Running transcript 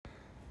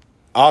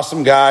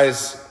Awesome,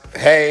 guys.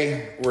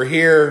 Hey, we're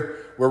here.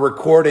 We're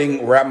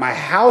recording. We're at my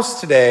house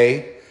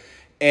today.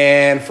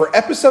 And for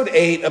episode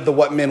 8 of the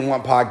What Men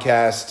Want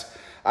podcast,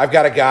 I've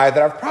got a guy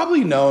that I've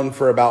probably known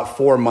for about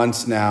 4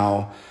 months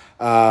now.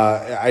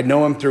 I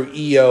know him through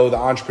EO, the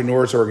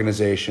Entrepreneurs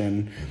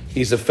Organization.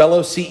 He's a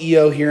fellow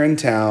CEO here in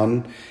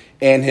town.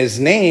 And his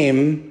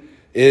name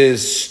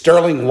is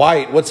Sterling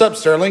White. What's up,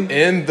 Sterling?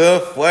 In the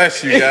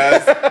flesh, you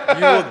guys.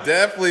 You will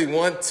definitely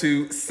want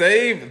to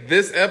save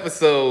this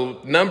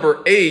episode,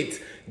 number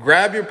 8.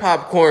 Grab your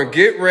popcorn,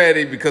 get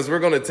ready, because we're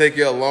going to take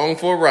you along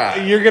for a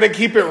ride. You're going to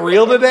keep it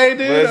real today,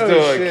 dude? Let's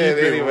do it.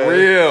 Keep it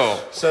real.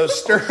 So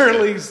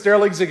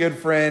Sterling's a good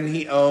friend.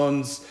 He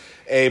owns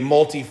a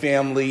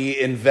multifamily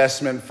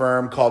investment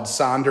firm called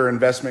Sonder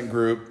Investment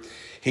Group.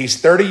 He's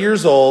 30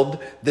 years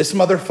old. This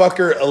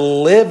motherfucker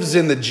lives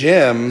in the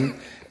gym.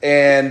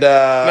 And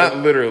not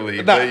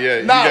literally, but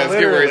yeah, you guys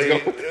literally.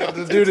 Get where it's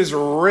going. The dude is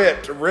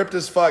ripped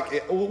as fuck.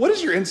 What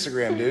is your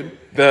Instagram, dude?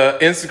 The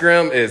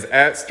Instagram is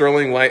at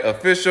Sterling White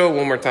Official.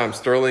 One more time,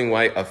 Sterling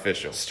White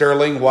Official.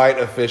 Sterling White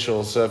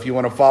Official. So if you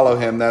want to follow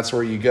him, that's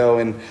where you go.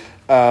 And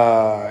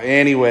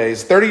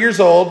anyways, 30 years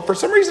old. For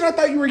some reason, I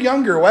thought you were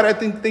younger. Why did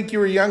I think you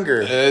were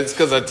younger? It's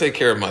because I take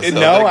care of myself.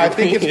 No, I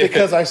think it's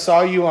because I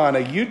saw you on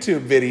a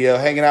YouTube video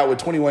hanging out with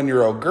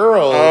 21-year-old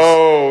girls.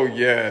 Oh,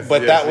 yes.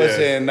 But that was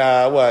in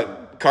what?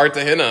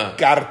 Cartagena.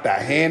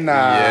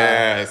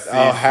 Yes.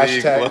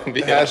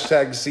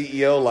 Hashtag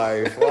CEO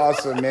life.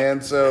 Awesome,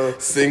 man. So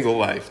single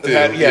life, too.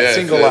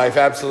 Single life,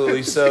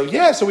 absolutely. So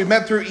we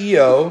met through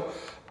EO.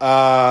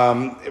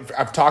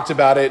 I've talked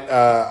about it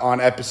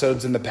on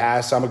episodes in the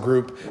past. I'm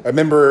a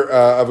member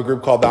of a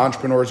group called the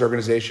Entrepreneurs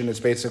Organization. It's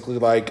basically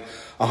like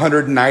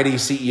 190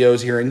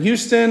 CEOs here in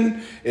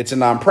Houston. It's a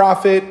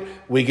nonprofit.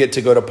 We get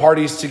to go to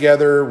parties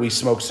together. We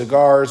smoke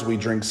cigars. We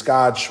drink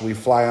scotch. We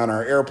fly on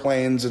our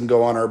airplanes and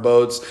go on our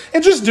boats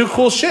and just do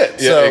cool shit.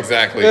 Yeah,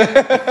 exactly.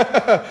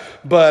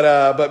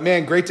 But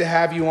man, great to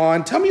have you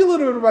on. Tell me a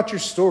little bit about your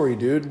story,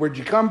 dude. Where'd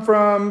you come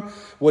from?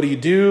 What do you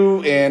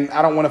do? And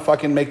I don't want to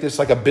fucking make this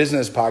like a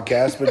business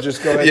podcast, but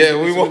just go ahead.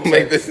 Yeah, we won't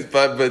make this,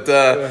 but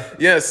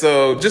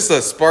so just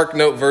a Spark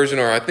Note version,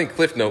 or I think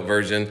Cliff Note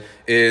version,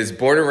 is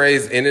born and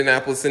raised in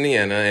Indianapolis,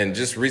 Indiana, and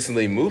just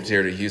recently moved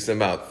here to Houston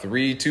about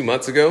 2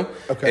 months ago.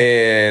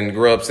 Okay. And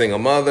grew up single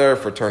mother,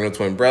 fraternal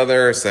twin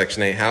brother,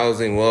 Section 8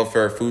 housing,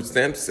 welfare, food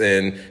stamps,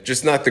 and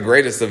just not the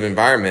greatest of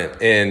environment.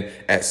 And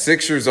at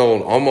 6 years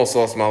old, almost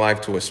lost my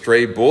life to a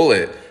stray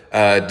bullet.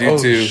 Due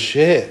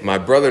to my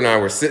brother and I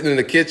were sitting in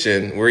the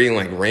kitchen, we're eating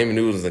like ramen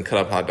noodles and cut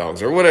up hot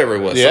dogs or whatever it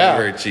was, something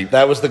very cheap.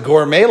 That was the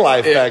gourmet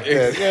life back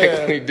then.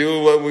 Exactly,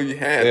 doing what we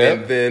had. Yep.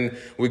 And then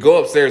we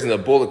go upstairs and the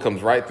bullet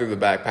comes right through the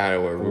back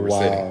patio where we were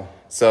sitting.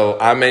 So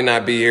I may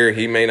not be here,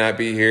 he may not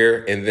be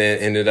here, and then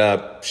ended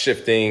up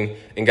shifting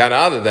and got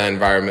out of that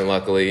environment,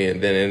 luckily,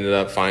 and then ended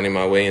up finding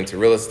my way into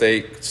real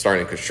estate,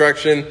 starting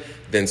construction,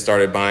 then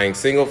started buying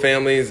single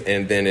families,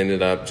 and then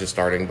ended up just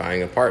starting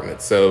buying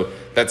apartments. So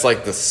that's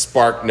like the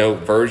Spark Note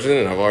version,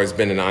 and I've always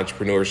been in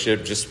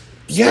entrepreneurship.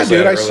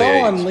 Dude, I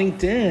saw on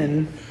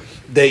LinkedIn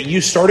that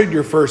you started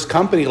your first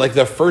company like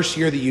the first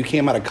year that you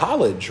came out of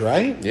college,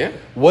 right? Yeah.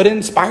 What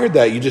inspired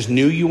that? You just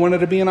knew you wanted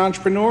to be an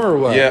entrepreneur, or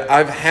what? Yeah,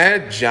 I've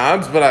had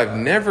jobs, but I've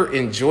never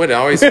enjoyed it. I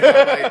always felt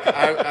like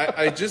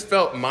I just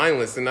felt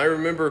mindless. And I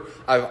remember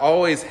I've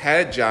always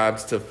had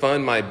jobs to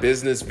fund my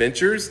business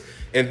ventures.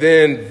 And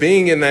then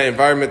being in that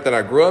environment that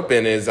I grew up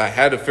in is I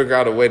had to figure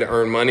out a way to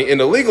earn money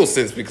in a legal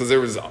sense because there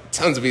was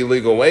tons of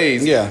illegal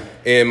ways. Yeah.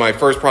 And my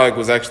first product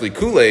was actually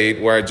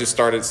Kool-Aid, where I just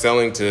started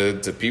selling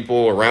to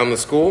people around the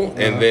school.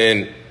 And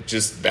then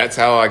just that's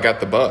how I got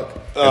the bug.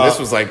 And this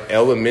was like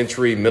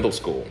elementary, middle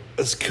school.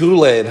 It's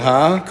Kool-Aid,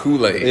 huh?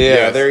 Kool-Aid. Yeah,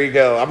 yes. There you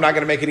go. I'm not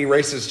going to make any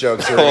racist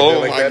jokes or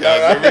oh, anything my like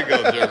that. God. There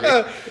we go,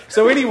 Jeremy.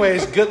 So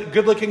anyways,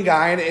 good looking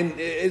guy. And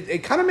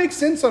it kind of makes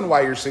sense on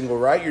why you're single,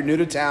 right? You're new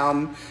to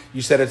town.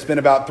 You said it's been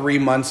about 3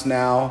 months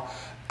now.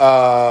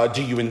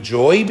 Do you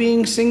enjoy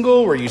being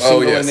single? Were you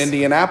single in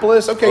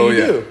Indianapolis? Okay, you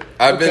do.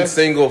 I've been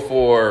single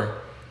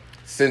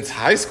since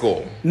high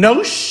school.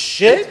 No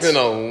shit? It's been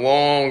a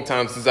long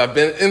time since I've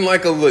been in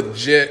like a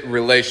legit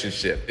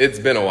relationship. It's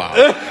been a while.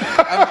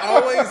 I've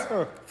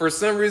always, for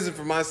some reason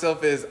for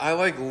myself, I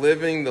like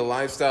living the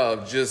lifestyle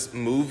of just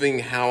moving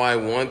how I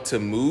want to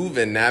move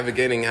and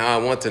navigating how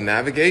I want to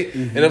navigate.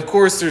 Mm-hmm. And of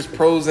course there's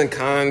pros and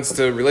cons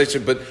to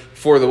relationship, but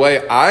for the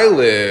way I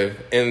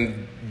live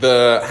and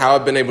how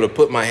I've been able to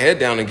put my head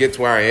down and get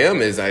to where I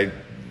am is I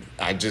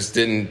just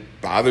didn't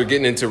bother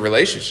getting into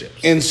relationships.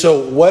 And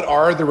so what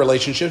are the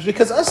relationships?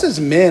 Because us as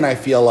men, I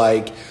feel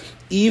like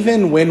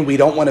even when we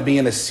don't want to be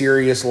in a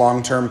serious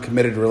long-term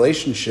committed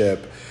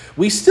relationship,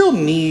 we still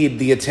need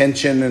the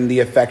attention and the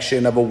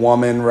affection of a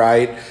woman,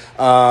 right?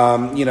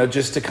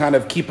 Just to kind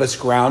of keep us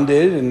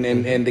grounded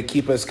and to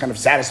keep us kind of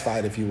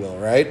satisfied, if you will,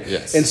 right?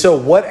 Yes. And so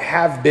what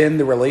have been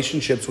the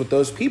relationships with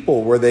those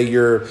people? Were they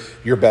your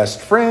best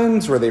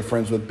friends? Were they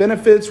friends with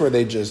benefits? Were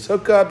they just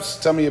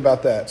hookups? Tell me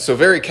about that. So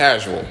very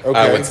casual,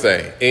 I would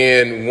say.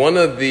 And one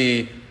of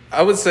the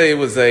I would say it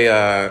was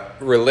a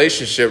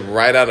relationship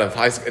right out of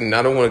high school, and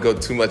I don't want to go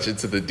too much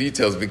into the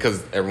details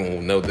because everyone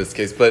will know this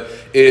case, but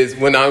is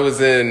when I was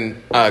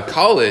in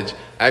college,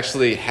 I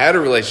actually had a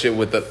relationship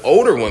with an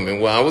older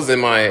woman when I was in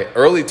my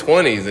early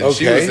 20s, and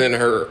she was in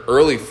her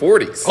early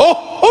 40s.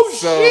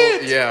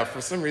 Shit! Yeah,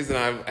 for some reason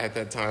I, at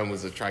that time,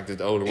 was attracted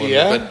to older women.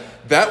 Yeah? But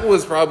that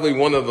was probably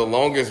one of the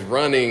longest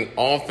running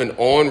off and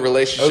on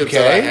relationships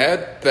that I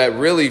had that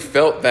really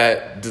felt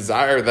that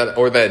desire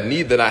or that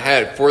need that I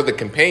had for the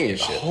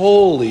companionship.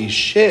 Holy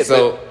shit.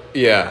 So,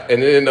 yeah,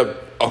 and it ended up,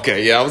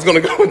 I was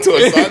going to go into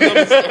a side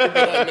note story,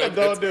 but I know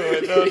Don't do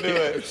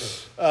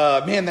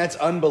it. Man, that's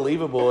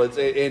unbelievable.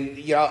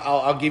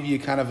 I'll give you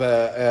kind of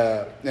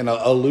an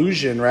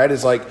illusion, right?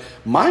 It's like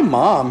my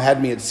mom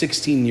had me at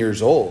 16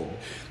 years old.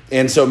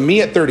 And so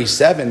me at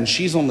 37,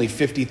 she's only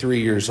 53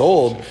 years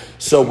old.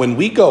 So when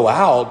we go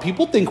out,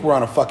 people think we're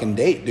on a fucking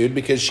date, dude,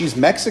 because she's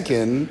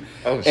Mexican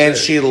and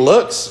she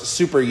looks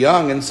super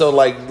young. And so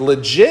like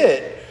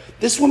legit,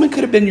 this woman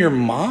could have been your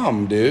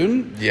mom,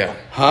 dude. Yeah.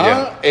 Huh?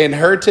 Yeah. And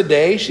her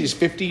today, she's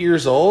 50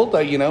 years old.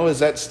 Is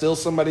that still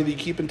somebody that you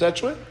keep in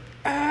touch with?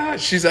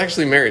 She's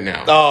actually married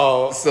now.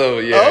 Oh. So,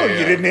 yeah. Oh,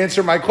 you didn't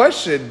answer my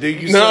question. Do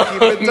you still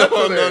keep in touch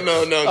with her?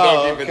 No.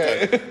 Don't keep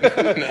in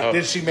touch. No.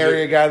 Did she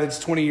marry a guy that's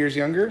 20 years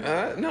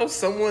younger? No,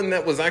 someone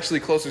that was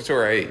actually closer to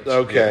her age.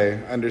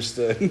 Okay,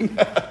 understood.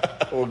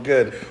 Well,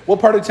 good.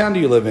 What part of town do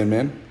you live in,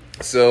 man?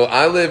 So,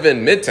 I live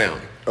in Midtown.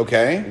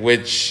 Okay.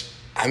 Which,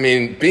 I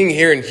mean, being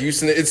here in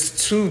Houston,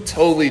 it's two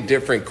totally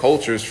different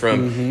cultures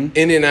from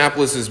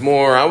Indianapolis is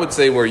more, I would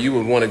say, where you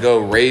would want to go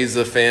raise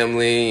a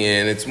family,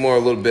 and it's more a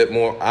little bit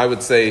more, I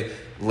would say,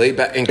 laid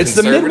back and it's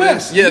conservative. The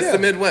Midwest. Yeah, it's the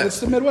Midwest. It's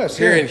the Midwest.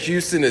 Here in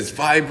Houston, it's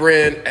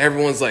vibrant.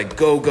 Everyone's like,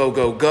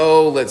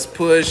 go, let's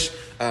push.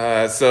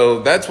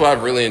 So that's what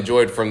I've really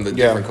enjoyed from the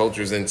different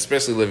cultures, and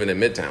especially living in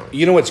Midtown.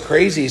 You know what's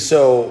crazy?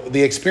 So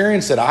the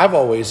experience that I've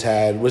always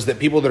had was that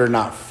people that are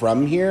not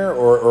from here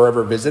or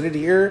ever visited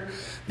here,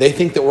 they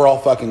think that we're all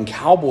fucking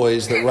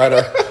cowboys that ride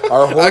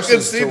our horses I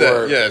can see to that,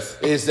 work. yes.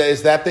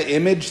 Is that the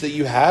image that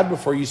you had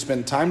before you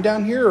spent time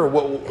down here? Or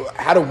what?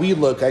 How do we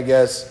look, I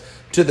guess,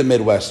 to the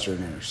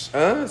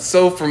Midwesterners?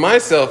 So for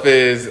myself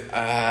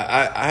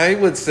I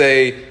would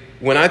say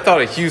when I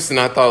thought of Houston,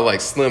 I thought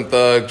like Slim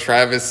Thug,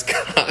 Travis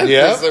Scott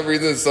for some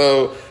reason.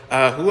 So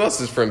who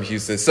else is from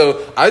Houston?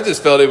 So I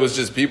just felt it was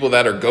just people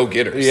that are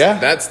go-getters. Yeah.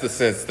 That's the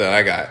sense that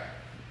I got.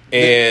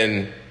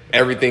 And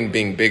everything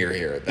being bigger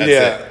here. That's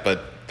it.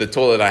 But the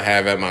toilet I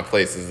have at my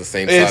place is the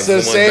same size It's the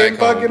as the same one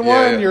back fucking home.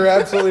 one. Yeah. You're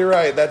absolutely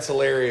right. That's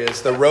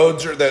hilarious. The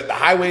roads the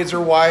highways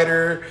are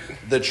wider.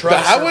 The trucks.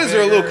 The highways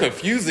are a bigger. little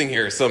confusing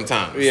here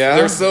sometimes. Yeah.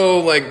 They're so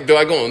like, do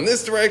I go in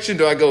this direction?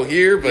 Do I go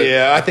here? But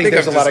yeah, I think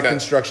there's a lot of got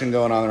construction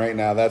going on right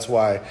now. That's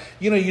why.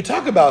 You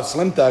talk about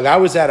Slim Thug. I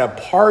was at a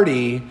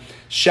party.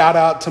 Shout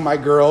out to my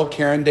girl,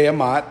 Karen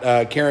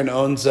Deamat. Karen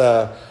owns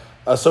a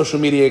social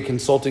media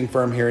consulting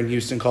firm here in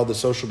Houston called The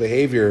Social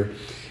Behavior.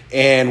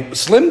 And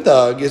Slim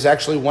Thug is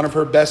actually one of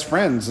her best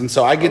friends. And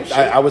so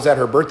I was at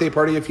her birthday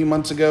party a few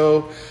months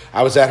ago.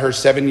 I was at her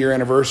 7-year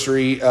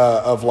anniversary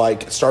of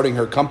like starting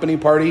her company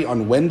party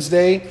on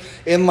Wednesday.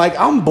 And like,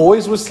 I'm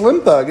boys with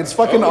Slim Thug. It's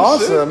fucking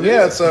awesome. Shit,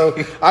 yeah. So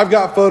I've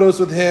got photos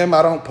with him.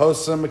 I don't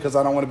post them because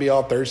I don't want to be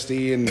all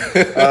thirsty. And,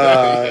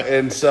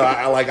 and so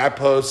I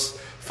post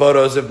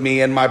photos of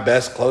me and my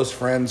best close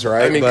friends,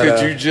 right? I mean,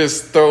 could you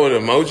just throw an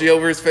emoji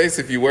over his face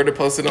if you were to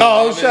post it on?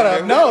 Oh, shut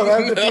up. No,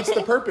 that defeats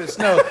the purpose.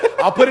 No,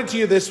 I'll put it to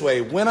you this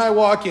way. When I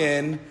walk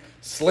in,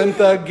 Slim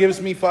Thug gives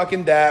me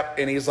fucking dap,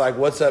 and he's like,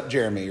 "What's up,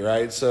 Jeremy?"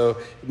 Right? So,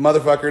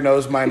 motherfucker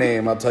knows my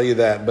name. I'll tell you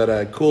that.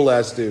 But cool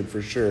ass dude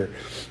for sure.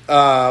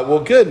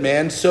 Well, good,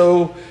 man.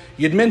 So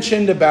you'd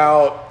mentioned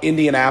about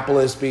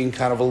Indianapolis being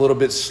kind of a little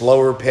bit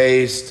slower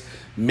paced,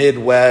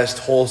 Midwest,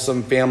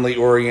 wholesome, family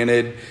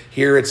oriented.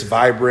 Here it's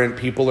vibrant.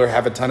 People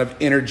have a ton of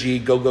energy,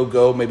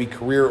 go, maybe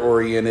career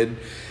oriented.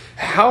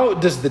 How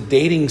does the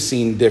dating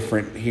scene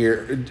differ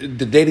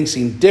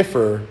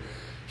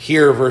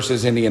here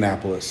versus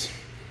Indianapolis?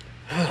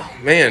 Oh,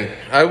 man,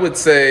 I would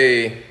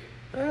say,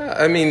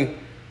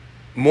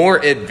 more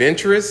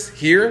adventurous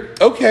here.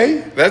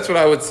 Okay. That's what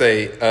I would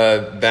say.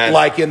 That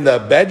like in the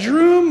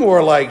bedroom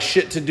or like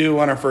shit to do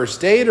on a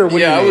first date or what do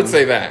you mean? I would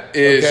say that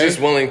is just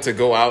willing to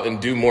go out and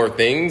do more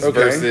things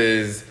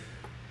versus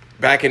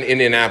back in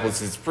Indianapolis,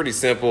 it's pretty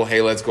simple.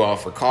 Hey, let's go out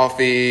for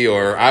coffee,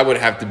 or I would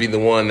have to be the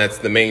one that's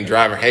the main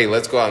driver. Hey,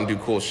 let's go out and do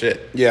cool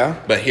shit. Yeah.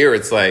 But here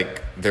it's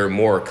like they're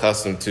more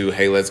accustomed to,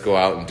 hey, let's go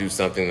out and do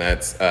something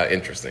that's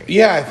interesting.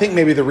 Yeah, I think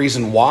maybe the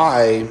reason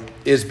why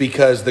is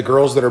because the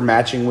girls that are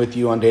matching with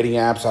you on dating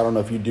apps, I don't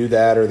know if you do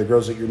that, or the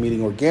girls that you're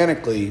meeting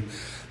organically,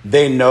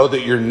 they know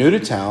that you're new to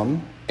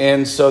town.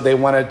 And so they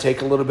want to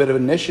take a little bit of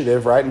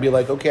initiative, right? And be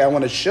like, okay, I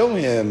want to show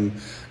him,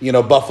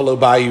 Buffalo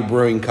Bayou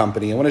Brewing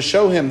Company. I want to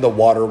show him the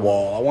water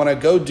wall. I want to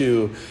go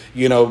do,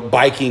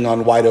 biking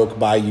on White Oak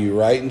Bayou,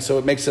 right? And so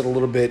it makes it a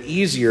little bit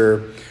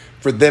easier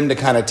for them to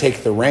kind of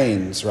take the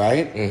reins,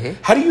 right?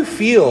 Mm-hmm. How do you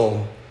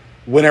feel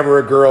whenever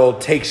a girl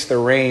takes the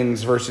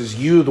reins versus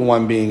you, the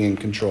one being in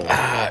control?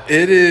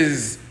 It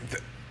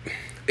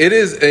It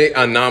is a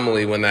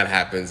anomaly when that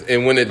happens,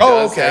 and when it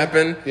does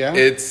happen, Yeah.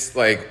 it's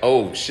like,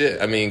 oh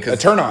shit. I mean, A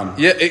turn on.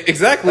 Yeah,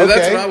 exactly. Okay.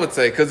 That's what I would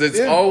say, because it's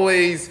Yeah.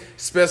 always,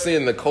 especially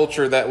in the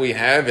culture that we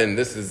have, and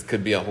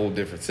could be a whole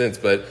different sense,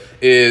 but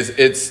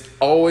it's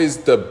always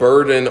the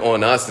burden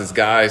on us as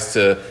guys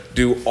to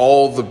do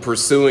all the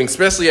pursuing,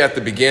 especially at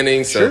the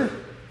beginning. So,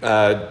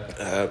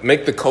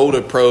 make the cold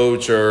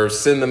approach or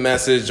send the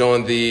message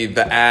on the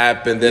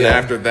app, and then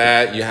after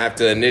that you have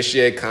to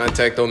initiate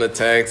contact on the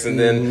text, and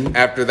then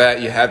after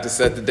that you have to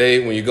set the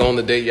date. When you go on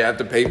the date, you have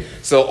to pay.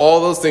 So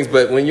all those things.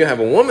 But when you have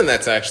a woman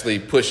that's actually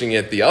pushing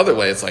it the other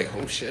way, it's like,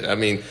 oh shit. I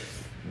mean,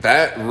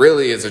 that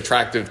really is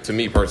attractive to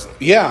me personally.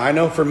 Yeah, I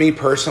know for me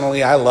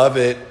personally, I love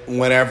it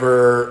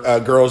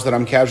whenever girls that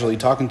I'm casually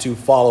talking to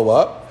follow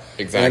up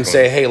and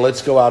say, hey,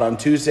 let's go out on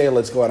Tuesday,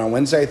 let's go out on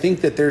Wednesday. I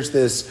think that there's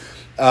this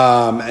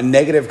a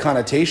negative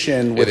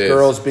connotation with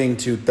girls being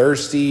too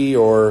thirsty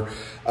or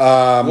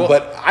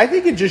but I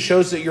think it just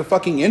shows that you're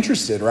fucking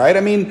interested, right?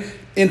 I mean,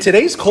 in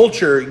today's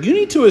culture, you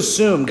need to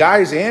assume,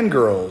 guys and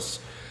girls,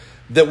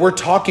 that we're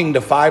talking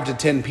to 5 to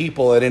 10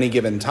 people at any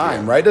given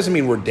time, right? Doesn't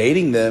mean we're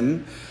dating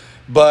them,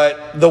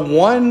 but the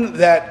one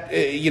that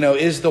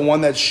is the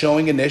one that's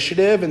showing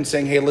initiative and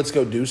saying, hey, let's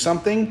go do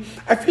something,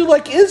 I feel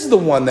like is the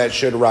one that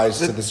should rise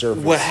to the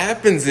surface. What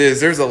happens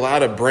is there's a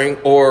lot of brain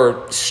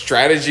or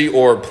strategy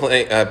or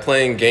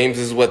playing games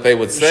is what they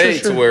would say,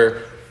 to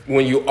where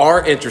when you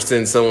are interested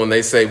in someone,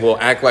 they say, well,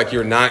 act like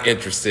you're not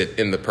interested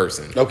in the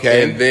person.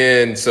 Okay. And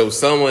then, so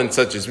someone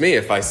such as me,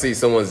 if I see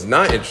someone's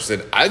not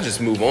interested, I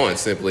just move on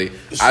simply.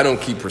 I don't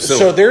keep pursuing.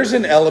 So there's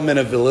an element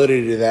of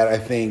validity to that, I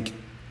think,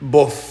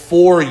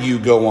 before you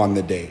go on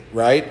the date,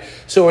 right?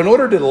 So in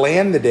order to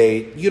land the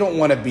date, you don't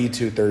want to be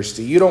too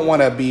thirsty. You don't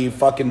want to be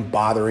fucking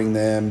bothering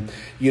them,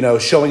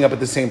 showing up at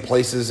the same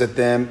places as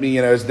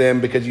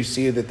them because you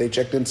see that they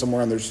checked in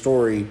somewhere on their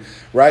story,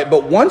 right?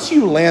 But once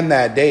you land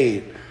that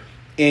date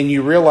and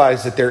you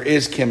realize that there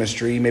is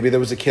chemistry, maybe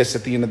there was a kiss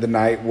at the end of the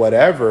night,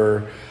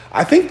 whatever,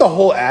 I think the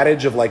whole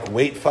adage of like,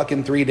 wait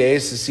fucking 3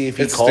 days to see if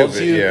he calls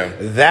stupid,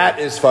 you, that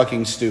is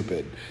fucking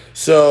stupid.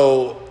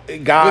 So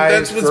guys, but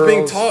that's what's girls,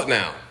 being taught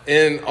now.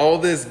 And all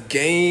this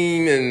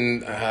game,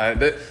 and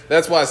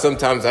that's why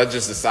sometimes I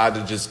just decide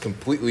to just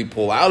completely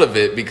pull out of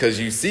it, because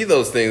you see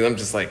those things. I'm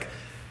just like,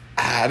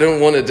 I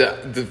don't want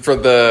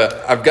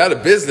to, I've got a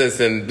business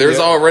and there's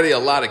already a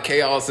lot of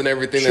chaos and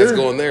everything that's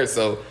going there.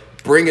 So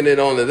bringing it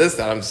on to this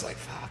side, I'm just like,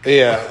 fuck.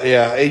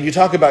 Yeah. And you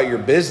talk about your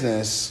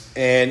business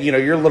and,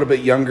 you're a little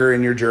bit younger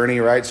in your journey,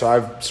 right? So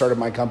I've started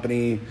my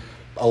company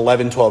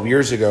 11, 12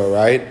 years ago,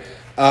 right?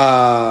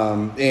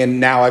 And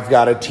now I've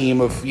got a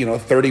team of,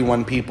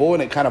 31 people,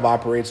 and it kind of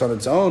operates on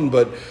its own.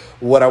 But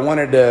what I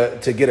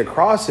wanted to get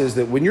across is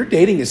that when you're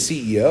dating a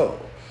CEO,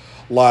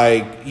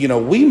 like,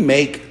 we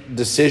make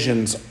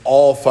decisions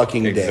all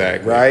fucking day,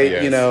 right?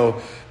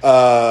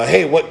 Yes.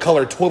 Hey, what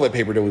color toilet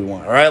paper do we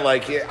want? All right.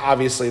 Like,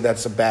 obviously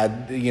that's a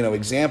bad,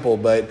 example,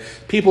 but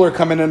people are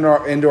coming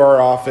into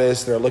our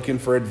office. They're looking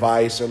for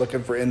advice. They're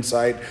looking for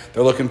insight.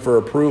 They're looking for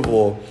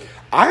approval.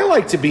 I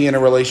like to be in a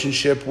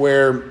relationship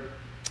where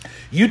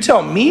you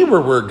tell me where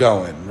we're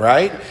going,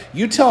 right?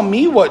 You tell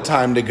me what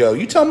time to go.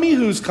 You tell me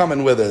who's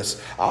coming with us.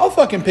 I'll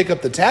fucking pick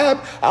up the tab.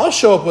 I'll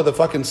show up with a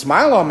fucking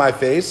smile on my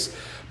face.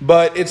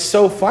 But it's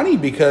so funny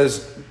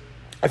because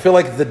I feel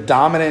like the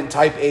dominant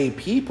type A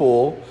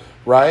people,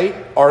 right,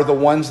 are the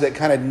ones that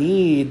kind of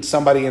need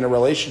somebody in a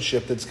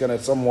relationship that's going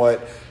to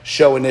somewhat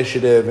show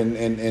initiative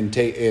and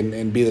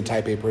be the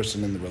type A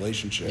person in the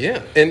relationship.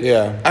 Yeah. And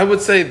I would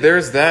say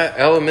there's that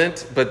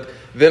element, but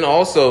then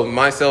also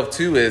myself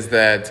too is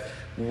that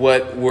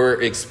what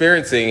we're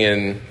experiencing,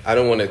 and I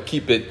don't want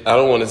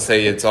to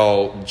say it's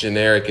all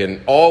generic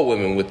and all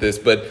women with this,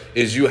 but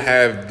is you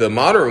have the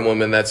modern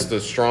woman that's the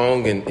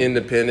strong and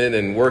independent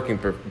and working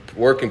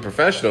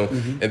professional,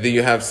 and then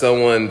you have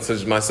someone such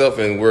as myself,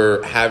 and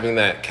we're having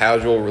that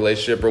casual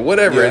relationship or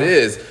whatever it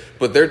is,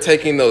 but they're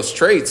taking those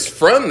traits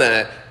from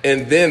that,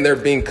 and then they're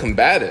being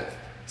combative.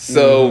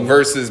 So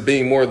versus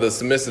being more the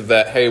submissive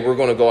that, hey, we're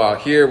going to go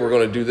out here, we're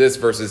going to do this,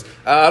 versus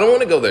I don't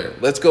want to go there.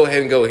 Let's go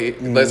ahead and go here.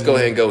 Let's go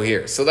ahead and go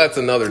here. So that's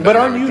another. But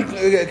aren't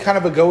you kind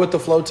of a go with the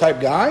flow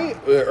type guy?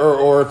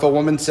 Or if a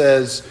woman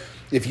says,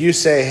 if you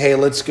say, hey,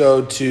 let's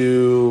go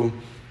to,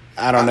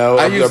 I don't know,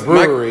 the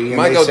brewery,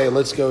 and they say,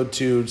 let's go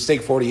to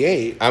Steak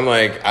 48. I'm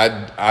like,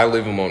 I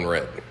leave them on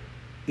red.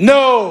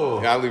 No.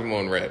 I leave them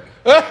on red.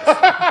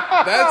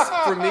 That's,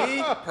 for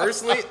me,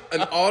 personally,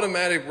 an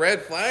automatic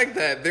red flag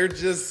that they're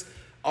just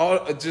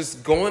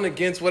going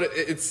against what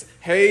it's,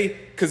 hey,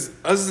 because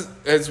us,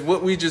 as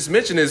what we just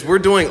mentioned, is we're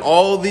doing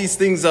all these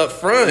things up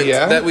front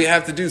that we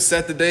have to do,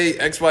 set the day,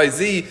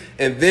 XYZ,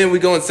 and then we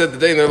go and set the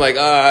date, and they're like,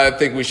 I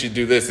think we should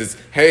do this. It's,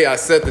 hey, I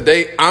set the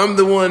date, I'm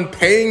the one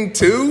paying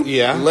too,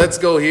 let's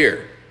go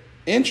here.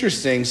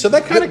 Interesting. So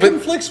that kind of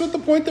conflicts with the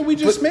point that we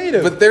just made.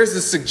 But there's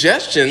the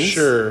suggestions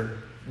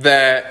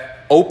that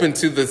open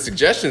to the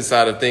suggestion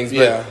side of things,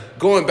 but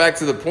going back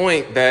to the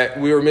point that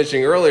we were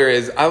mentioning earlier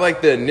is I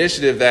like the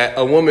initiative that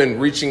a woman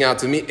reaching out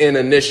to me and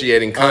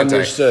initiating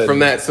contact from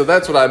that. So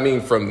that's what I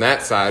mean from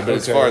that side. But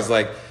as far as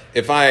like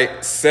if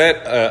I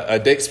set a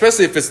date,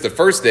 especially if it's the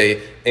first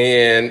date,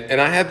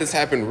 and I had this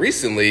happen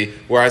recently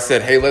where I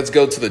said, hey, let's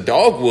go to the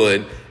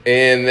Dogwood.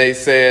 And they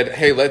said,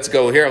 hey, let's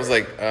go here. I was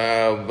like,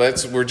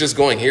 we're just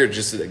going here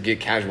just to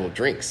get casual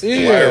drinks.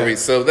 Yeah. Why are we?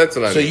 So that's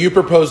what I mean. So you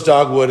proposed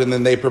Dogwood, and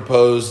then they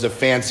proposed a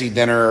fancy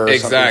dinner or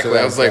something. Exactly.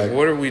 I was like,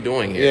 what are we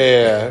doing here?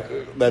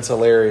 Yeah, that's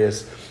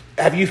hilarious.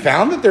 Have you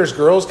found that there's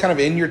girls kind of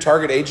in your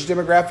target age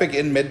demographic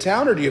in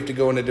Midtown, or do you have to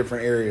go into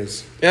different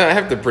areas? Yeah, I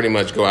have to pretty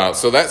much go out.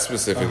 So that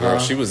specific girl,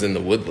 she was in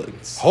the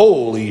Woodlands.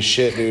 Holy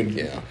shit, dude.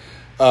 Yeah.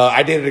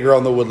 I dated a girl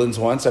in the Woodlands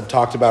once. I've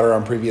talked about her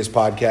on previous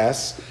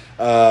podcasts.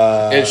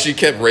 And she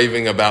kept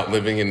raving about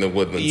living in the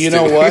Woodlands. You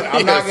know what?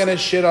 I'm Yes. not going to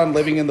shit on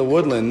living in the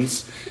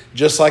Woodlands,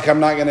 just like I'm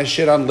not going to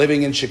shit on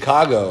living in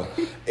Chicago.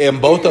 And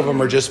both of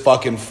them are just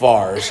fucking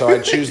far. So I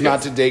choose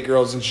not to date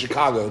girls in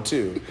Chicago,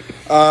 too.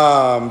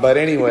 But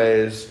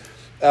anyways,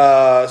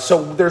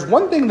 so there's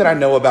one thing that I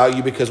know about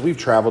you because we've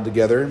traveled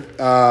together.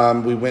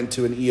 We went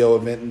to an EO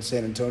event in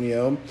San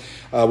Antonio.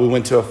 We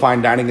went to a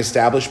fine dining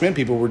establishment.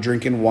 People were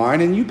drinking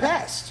wine, and you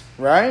passed,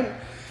 right?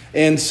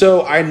 And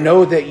so I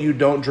know that you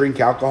don't drink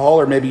alcohol,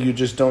 or maybe you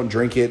just don't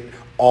drink it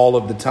all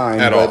of the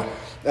time. At all.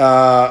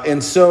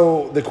 And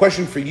so the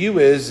question for you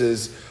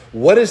is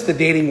what is the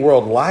dating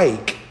world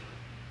like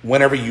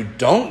whenever you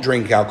don't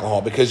drink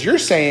alcohol? Because you're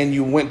saying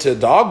you went to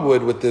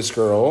Dogwood with this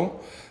girl.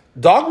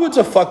 Dogwood's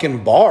a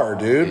fucking bar,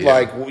 dude. Yeah.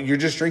 Like, you're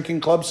just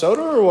drinking club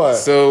soda or what?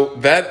 So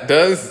that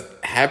does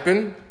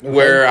happen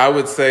where I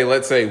would say,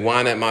 let's say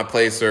wine at my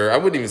place, or I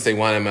wouldn't even say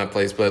wine at my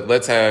place, but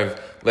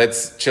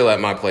let's chill at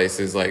my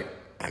place is like,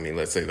 I mean,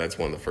 let's say that's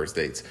one of the first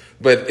dates.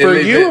 But For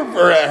you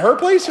or at her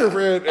place or for...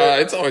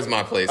 it's always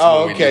my place.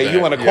 oh, when we do okay. that. You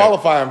want to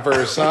qualify them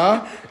first,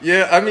 huh?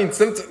 Yeah, I mean,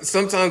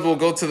 sometimes we'll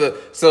go to the...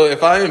 So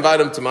if I invite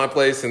them to my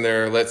place and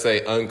they're, let's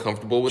say,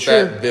 uncomfortable with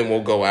Sure. that, then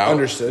we'll go out.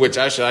 Understood. Which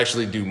I should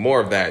actually do more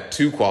of that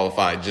to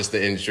qualify, just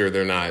to ensure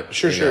they're not...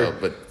 Sure.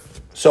 But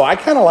So I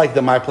kind of like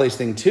the My Place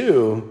thing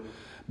too,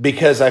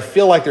 because I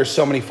feel like there's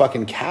so many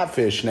fucking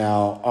catfish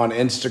now on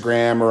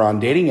Instagram or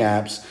on dating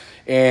apps.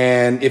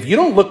 And if you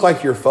don't look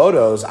like your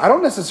photos, I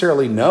don't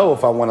necessarily know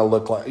if I want to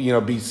look like,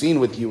 be seen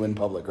with you in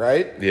public,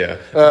 right? yeah.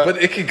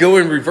 But it could go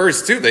in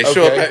reverse too. They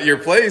show up Okay. at your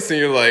place and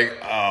you're like,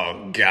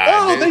 oh, God.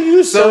 Oh, dude. then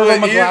you serve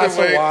them a either glass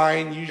way- of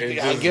wine. You and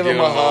I just give them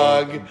a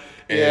hug.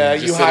 Yeah,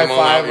 just you send high them on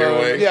out five your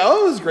them. way. Yeah,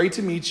 oh, it was great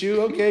to meet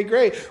you. Okay,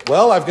 great.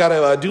 Well, I've got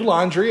to do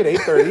laundry at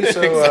 8:30.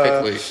 So,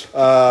 Exactly.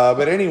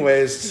 But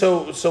anyways,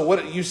 so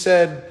what you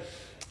said.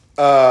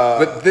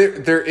 But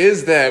there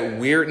is that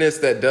weirdness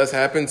that does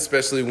happen,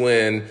 especially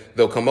when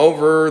they'll come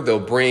over, they'll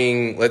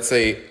bring, let's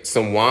say,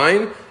 some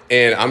wine,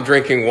 and I'm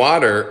drinking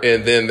water,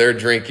 and then they're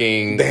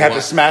drinking... They have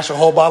wine. to smash a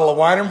whole bottle of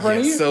wine in front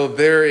of you? So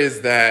there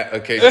is that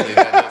occasionally,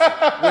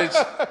 which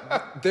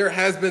there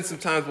has been some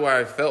times where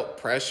I felt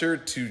pressure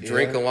to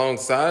drink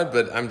alongside,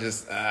 but I'm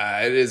just,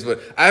 it is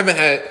what,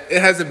 it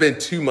hasn't been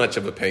too much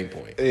of a pain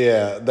point.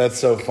 Yeah, that's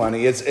so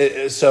funny.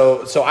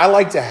 So I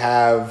like to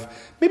have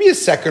maybe a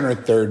second or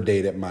third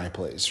date at my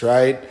place,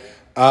 right?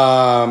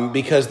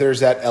 Because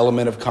there's that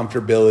element of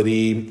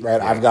comfortability,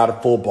 right? I've got a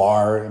full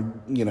bar,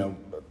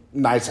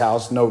 nice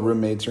house, no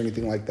roommates or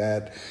anything like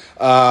that.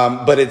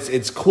 But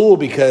it's cool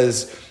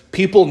because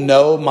people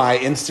know my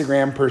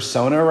Instagram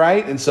persona,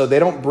 right? And so they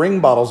don't bring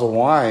bottles of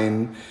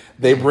wine.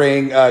 They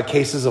bring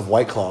cases of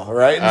White Claw,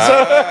 right?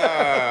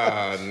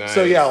 Nice.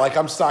 So yeah, like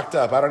I'm stocked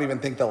up. I don't even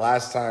think the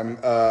last time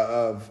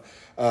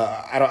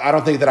I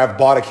don't think that I've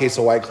bought a case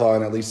of White Claw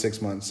in at least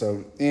 6 months.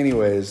 So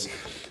anyways,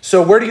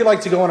 so where do you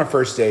like to go on a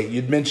first date?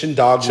 You'd mentioned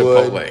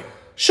Dogwood. Chipotle.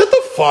 Shut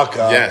the fuck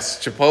up.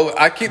 Yes, Chipotle.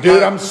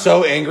 I'm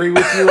so angry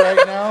with you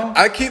right now.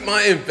 I keep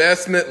my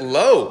investment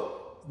low.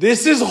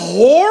 This is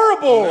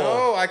horrible.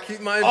 No, I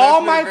keep my investment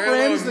All my very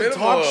friends low, that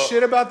talk minimal.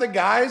 shit about the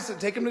guys that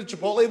take them to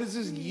Chipotle, this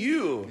is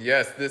you.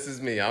 Yes, this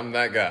is me. I'm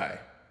that guy.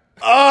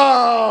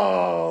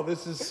 Oh,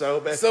 this is so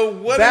bad. So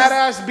what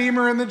Badass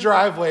Beamer in the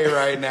driveway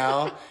right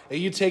now. And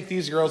you take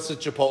these girls to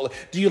Chipotle.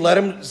 Do you let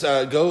them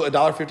go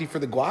 $1.50 for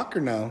the guac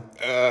or no?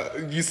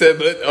 You said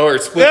or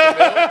split the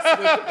bill?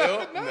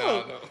 Split the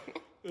bill?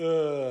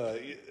 No.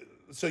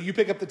 So you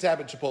pick up the tab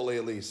at Chipotle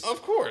at least?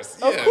 Of course.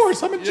 Of yes,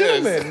 course, I'm a yes.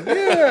 gentleman.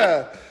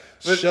 Yeah.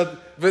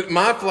 But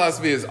my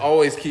philosophy is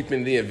always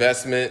keeping the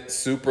investment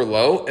super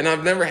low, and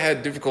I've never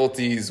had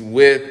difficulties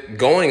with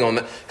going on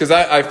that because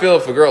I feel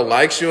if a girl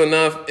likes you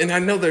enough, and I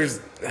know there's,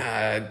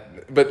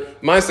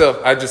 but myself,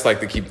 I just like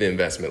to keep the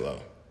investment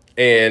low,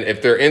 and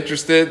if they're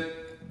interested,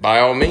 by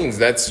all means,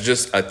 that's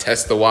just a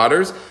test the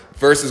waters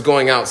versus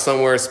going out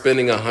somewhere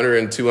spending $100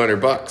 and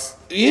 $200.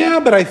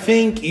 Yeah, but I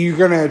think you're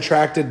going to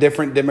attract a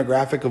different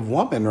demographic of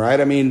woman, right?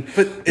 I mean,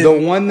 But the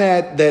one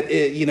that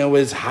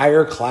is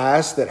higher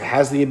class, that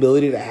has the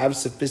ability to have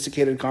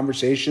sophisticated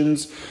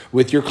conversations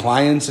with your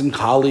clients and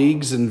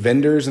colleagues and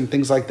vendors and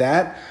things like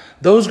that,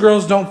 those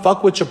girls don't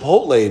fuck with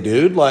Chipotle,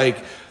 dude.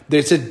 Like,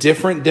 it's a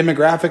different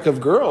demographic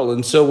of girl.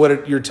 And so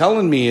what you're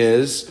telling me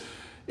is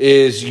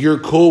you're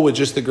cool with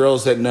just the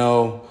girls that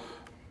know,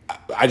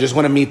 I just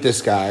want to meet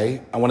this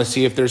guy. I want to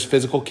see if there's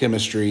physical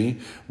chemistry.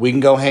 We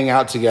can go hang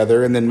out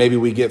together, and then maybe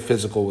we get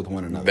physical with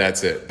one another.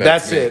 That's it.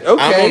 That's it.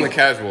 Okay. I'm on the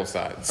casual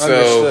side.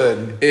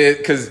 Understood.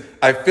 Because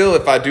I feel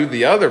if I do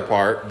the other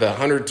part, the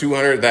 100,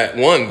 200,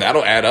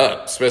 that'll add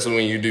up, especially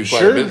when you do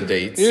quite a bit of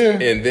dates. Yeah.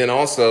 And then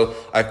also,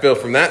 I feel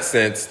from that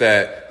sense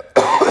that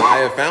I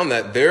have found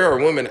that there are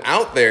women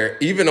out there,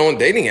 even on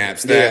dating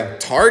apps,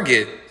 that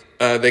target,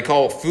 they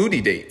call it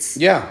foodie dates.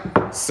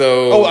 Yeah.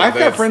 So I've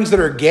got friends that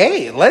are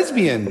gay,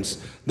 lesbians.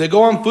 They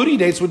go on foodie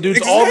dates with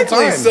dudes all the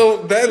time.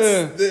 So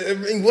I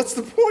mean, what's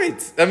the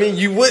point? I mean,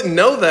 you wouldn't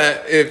know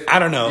that if I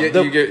don't know.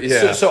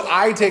 So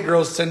I take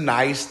girls to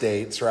nice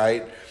dates,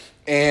 right?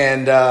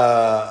 And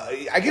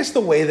I guess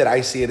the way that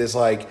I see it is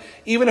like,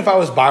 even if I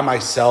was by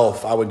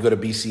myself, I would go to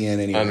BCN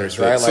anyways,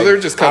 right? Like, so they're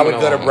just coming I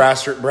would go to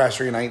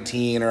Brasserie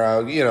 19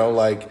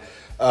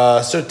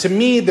 or, so to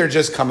me, they're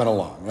just coming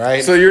along,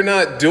 right? So you're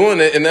not doing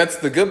it, and that's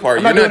the good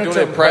part. You're not doing it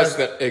to impress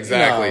them.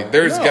 Exactly. No,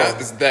 There's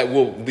guys that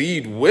will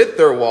lead with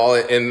their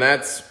wallet, and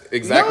that's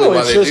exactly why they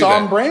do that. It's just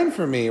on brand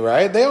for me,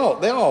 right? They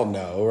all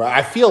know, right?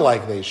 I feel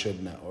like they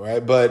should know,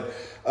 right? But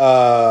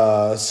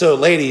so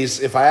ladies,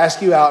 if I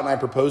ask you out and I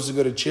propose to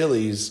go to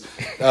Chili's,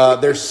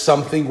 there's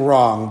something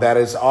wrong that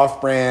is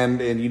off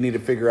brand, and you need to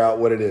figure out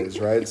what it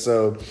is, right?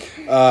 So,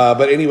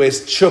 but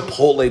anyways,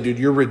 Chipotle, dude,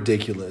 you're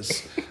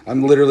ridiculous.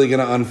 I'm literally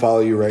gonna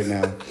unfollow you right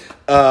now.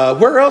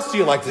 Where else do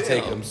you like to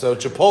take them? So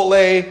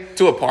Chipotle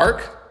to a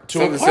park,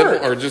 simple,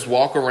 or just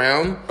walk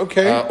around,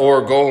 okay,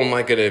 or go on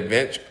like an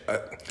adventure.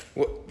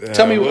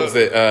 Tell me what was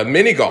it?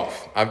 Mini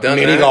golf. I've done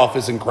mini golf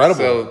is incredible.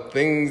 So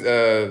things.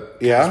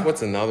 Gosh,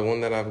 what's another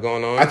one that I've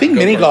gone on? I think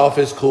mini golf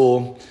is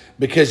cool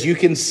because you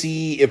can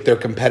see if they're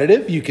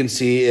competitive. You can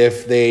see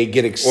if they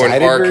get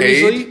excited. Or an arcade,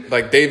 very easily.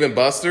 like Dave and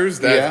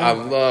Buster's. I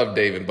love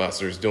Dave and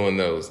Buster's doing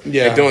those.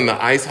 Yeah, and doing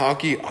the ice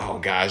hockey. Oh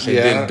gosh, and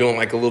then doing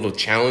like a little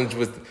challenge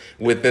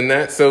within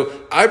that. So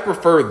I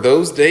prefer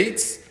those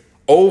dates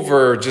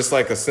over just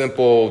like a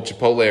simple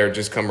Chipotle or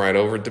just come right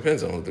over. It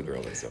depends on who the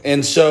girl is.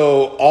 And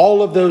so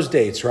all of those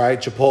dates, right?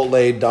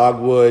 Chipotle,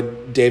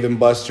 Dogwood, Dave and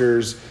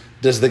Buster's.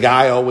 Does the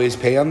guy always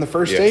pay on the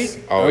first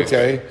date? Always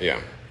okay. Pay.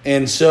 Yeah.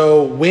 And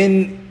so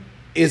when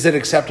is it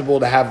acceptable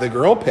to have the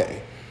girl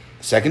pay?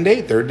 Second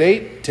date, third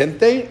date, 10th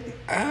date?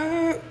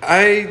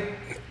 I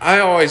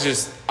always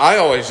just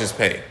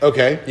pay.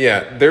 Okay.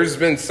 Yeah. There's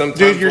been some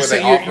times dude,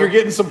 you're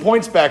getting some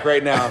points back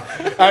right now.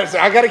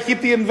 I got to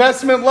keep the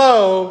investment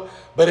low.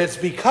 But it's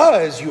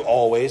because you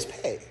always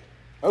pay.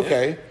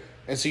 Okay. Yeah.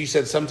 And so you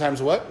said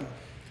sometimes what?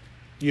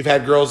 You've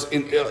had girls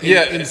initiate.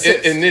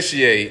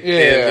 Yeah.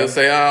 And they'll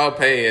say, I'll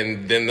pay.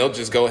 And then they'll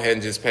just go ahead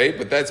and just pay.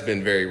 But that's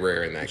been very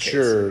rare in that case.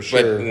 Sure.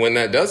 But when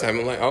that does happen,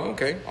 I'm like, oh,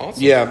 okay,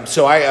 awesome. Yeah.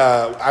 So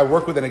I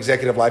work with an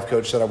executive life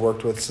coach that I've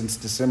worked with since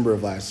December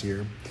of last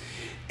year.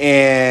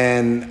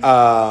 And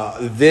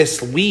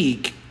this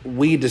week,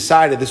 we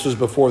decided, this was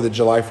before the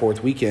July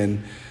 4th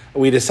weekend,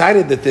 we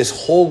decided that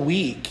this whole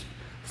week,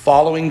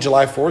 following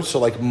July 4th, so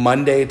like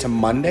Monday to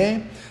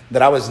Monday,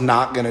 that I was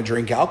not going to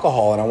drink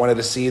alcohol. And I wanted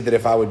to see that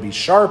if I would be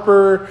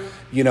sharper,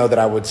 that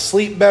I would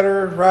sleep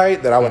better,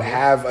 right? That I would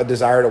have a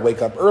desire to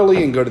wake up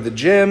early and go to the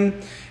gym.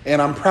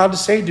 And I'm proud to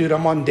say, dude,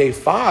 I'm on day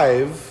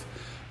 5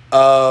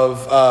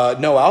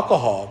 of no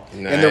alcohol.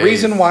 Nice. And the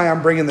reason why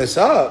I'm bringing this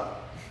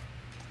up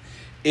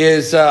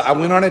is I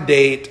went on a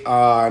date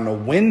on a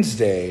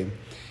Wednesday.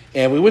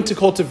 And we went to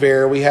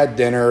Cultivar. We had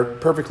dinner.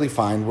 Perfectly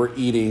fine. We're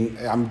eating.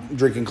 I'm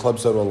drinking Club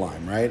Soda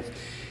Lime, right?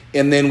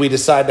 And then we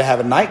decide to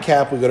have a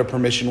nightcap. We go to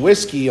Permission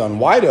Whiskey on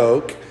White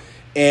Oak.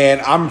 And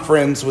I'm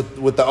friends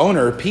with the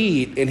owner,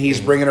 Pete. And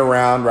he's bringing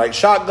around, right,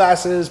 shot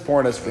glasses,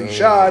 pouring us free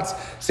shots,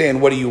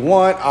 saying, what do you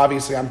want?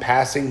 Obviously, I'm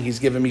passing. He's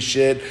giving me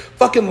shit.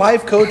 Fucking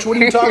life coach. What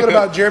are you talking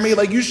about, Jeremy?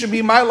 Like, you should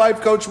be my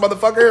life coach,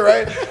 motherfucker,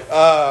 right?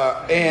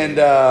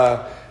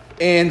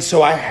 And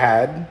so I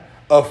had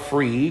a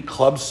free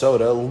club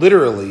soda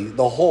literally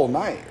the whole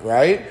night,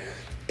 right?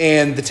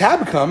 And the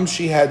tab comes,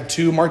 she had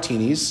 2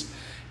 martinis,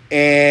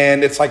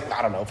 and it's like,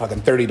 I don't know,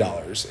 fucking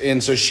 $30.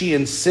 And so she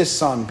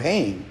insists on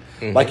paying,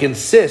 like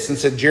insists, and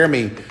said,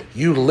 Jeremy,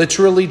 you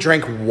literally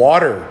drank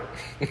water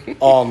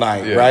all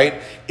night, right?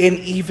 And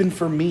even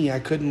for me, I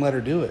couldn't let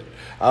her do it.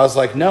 I was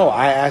like, no,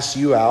 I asked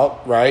you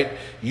out, right?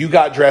 You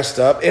got dressed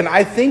up. And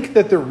I think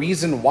that the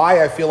reason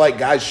why I feel like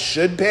guys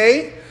should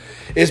pay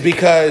is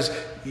because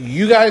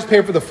you guys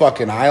pay for the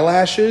fucking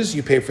eyelashes.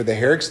 You pay for the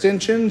hair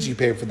extensions. You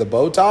pay for the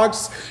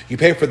Botox. You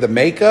pay for the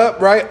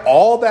makeup, right?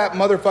 All that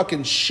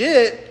motherfucking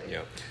shit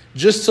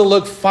just to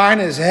look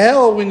fine as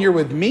hell when you're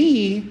with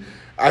me.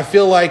 I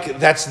feel like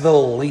that's the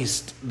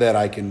least that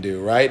I can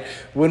do, right?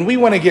 When we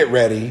want to get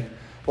ready,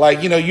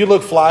 like, you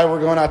look fly. We're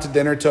going out to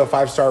dinner to a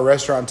 5-star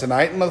restaurant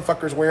tonight. And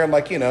motherfuckers wearing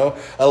like, a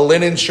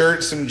linen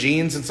shirt, some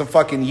jeans, and some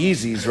fucking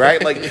Yeezys,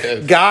 right?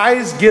 Like,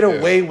 guys get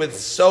away with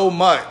so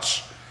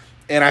much.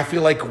 And I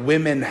feel like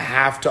women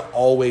have to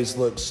always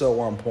look so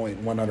on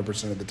point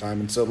 100% of the time.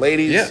 And so,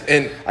 ladies,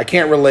 and I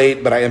can't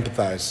relate, but I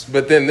empathize.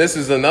 But then this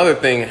is another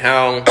thing,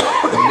 how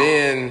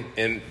men,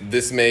 and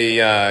this may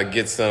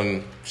get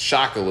some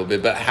shock a little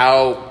bit, but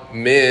how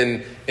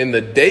men in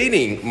the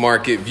dating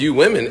market view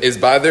women is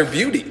by their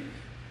beauty.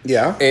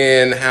 Yeah.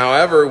 And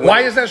however,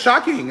 why is that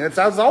shocking? That's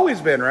how it's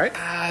always been, right?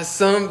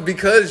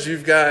 Because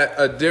you've got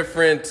a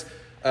different,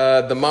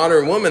 the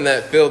modern woman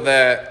that feel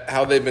that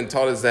how they've been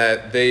taught is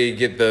that they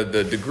get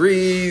the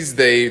degrees,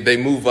 they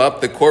move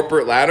up the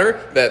corporate ladder,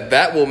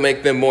 that will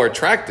make them more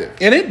attractive.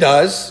 And it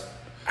does.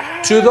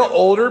 To the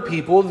older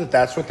people,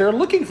 that's what they're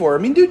looking for. I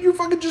mean, dude, you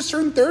fucking just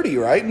turned 30,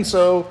 right? And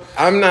so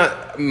I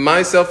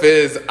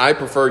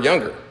prefer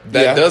younger.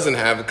 That doesn't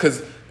have,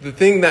 because the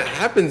thing that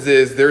happens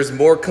is there's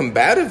more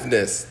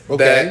combativeness.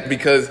 Okay.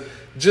 Because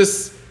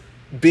just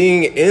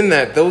being in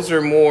that, those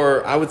are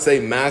more, I would say,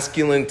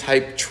 masculine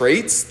type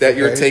traits that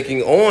you're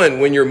taking on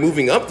when you're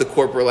moving up the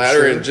corporate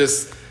ladder, and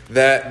just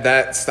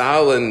that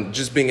style and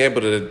just being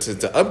able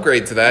to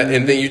upgrade to that.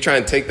 And then you try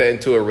and take that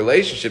into a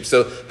relationship.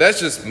 So that's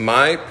just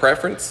my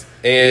preference.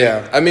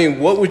 And I mean,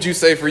 what would you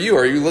say for you?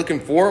 Are you looking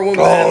for a woman?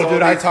 Oh,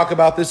 dude, I talk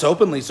about this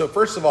openly. So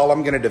first of all,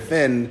 I'm going to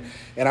defend,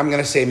 and I'm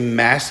going to say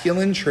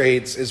masculine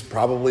traits is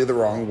probably the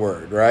wrong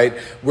word, right?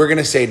 We're going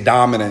to say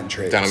dominant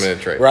traits. Dominant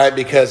traits. Right?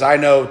 Because I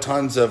know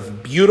tons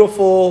of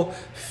beautiful,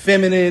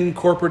 feminine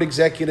corporate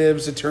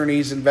executives,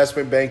 attorneys,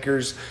 investment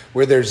bankers,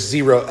 where there's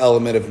zero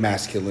element of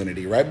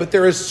masculinity, right? But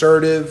they're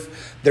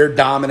assertive, they're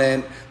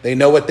dominant, they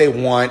know what they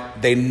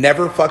want, they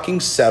never fucking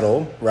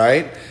settle,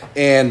 right?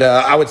 And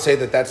I would say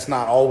that that's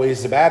not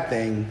always a bad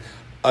thing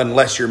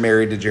unless you're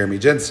married to Jeremy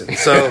Jensen.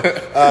 So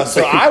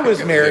so I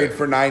was married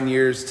for 9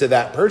 years to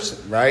that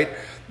person, right?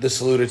 The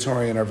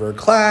salutatorian of her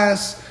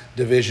class,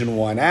 Division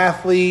I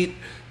athlete,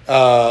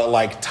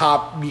 like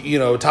top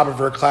of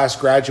her class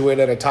graduate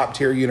at a top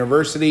tier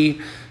university,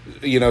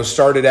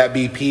 started at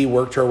BP,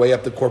 worked her way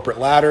up the corporate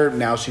ladder.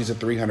 Now she's a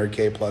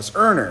 300K plus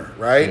earner,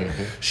 right?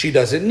 She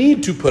doesn't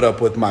need to put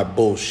up with my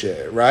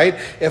bullshit, right?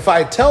 If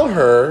I tell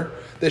her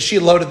that she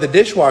loaded the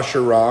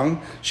dishwasher wrong,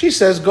 she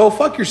says, go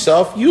fuck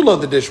yourself. You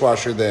load the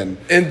dishwasher then.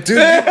 And dude,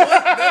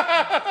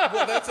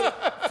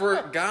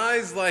 for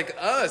guys like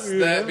us,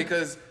 that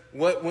because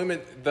what women,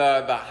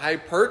 the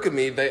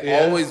hypergamy, they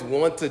always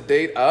want to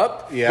date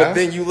up. Yeah. But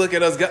then you look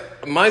at us,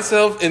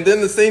 myself, and then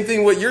the same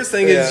thing what you're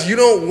saying is you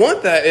don't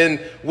want that.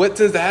 And what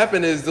tends to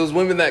happen is those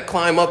women that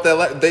climb up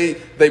that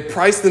they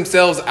price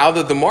themselves out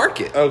of the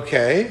market.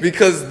 Okay.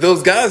 Because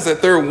those guys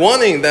that they're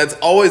wanting that's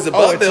always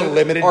above them a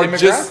limited are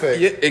demographic.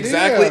 Just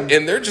exactly. Yeah.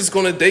 And they're just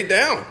going to date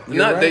down.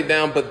 Date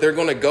down, but they're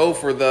going to go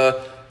for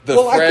the fresh.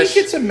 I think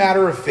it's a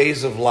matter of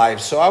phase of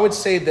life. So I would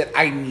say that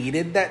I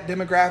needed that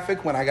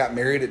demographic when I got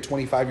married at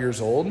 25 years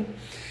old,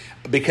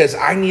 because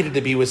I needed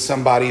to be with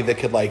somebody that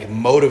could like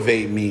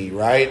motivate me,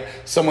 right?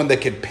 Someone that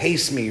could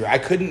pace me. I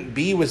couldn't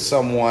be with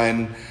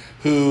someone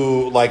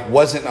who like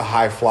wasn't a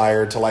high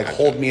flyer to like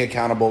hold me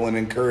accountable and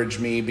encourage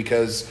me,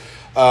 because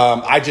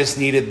I just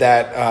needed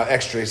that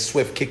extra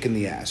swift kick in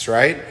the ass,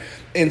 right?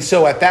 And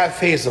so at that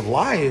phase of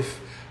life,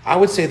 I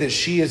would say that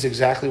she is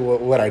exactly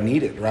what I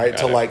needed, right?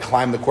 To like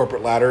climb the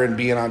corporate ladder and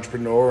be an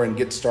entrepreneur and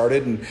get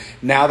started. And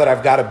now that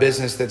I've got a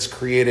business that's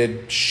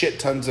created shit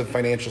tons of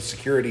financial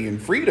security and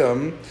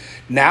freedom,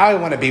 now I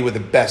want to be with a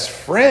best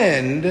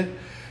friend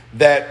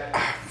that,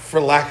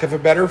 for lack of a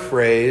better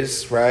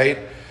phrase, right,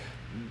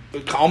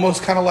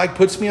 almost kind of like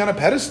puts me on a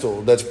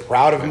pedestal, that's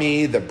proud of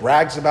me, that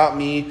brags about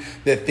me,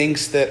 that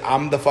thinks that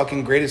I'm the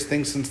fucking greatest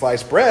thing since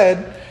sliced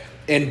bread,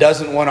 and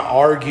doesn't want to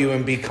argue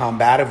and be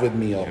combative with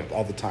me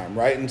all the time,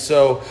 right? And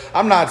so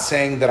I'm not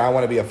saying that I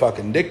want to be a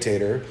fucking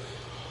dictator,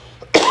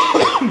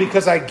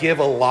 because I give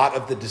a lot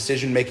of the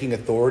decision-making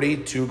authority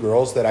to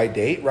girls that I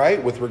date,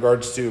 right? With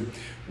regards to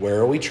where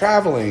are we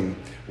traveling?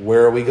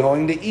 Where are we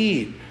going to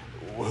eat?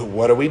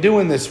 What are we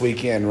doing this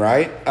weekend,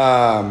 right?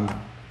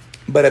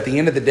 But at the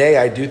end of the day,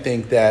 I do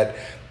think that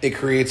it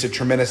creates a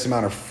tremendous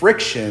amount of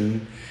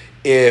friction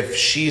if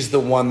she's the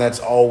one that's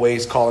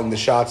always calling the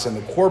shots in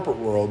the corporate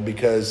world,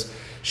 because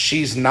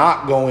she's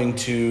not going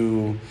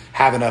to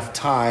have enough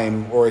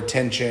time or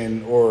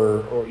attention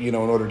or in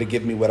order to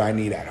give me what I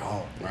need at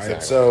home, right?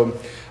 Exactly. So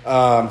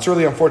it's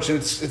really unfortunate.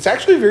 It's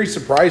actually very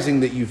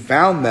surprising that you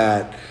found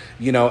that,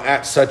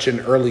 at such an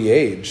early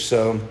age.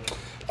 So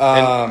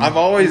and I've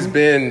always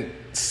been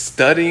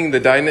studying the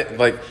dynamic,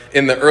 like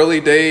in the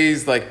early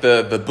days, like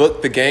the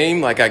book, The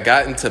Game, like I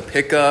got into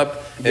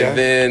pickup, and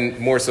then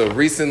more so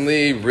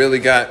recently really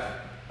got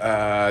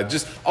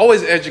just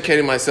always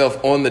educating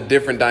myself on the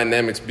different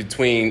dynamics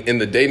in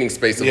the dating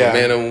space of a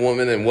man and a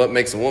woman, and what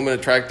makes a woman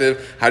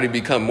attractive, how do you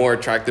become more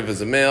attractive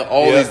as a male,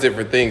 all these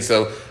different things.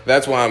 So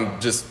that's why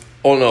I'm just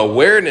on an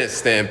awareness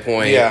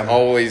standpoint,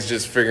 always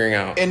just figuring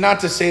out. And not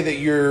to say that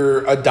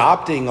you're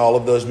adopting all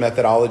of those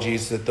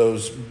methodologies that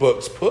those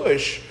books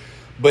push,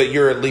 but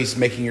you're at least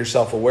making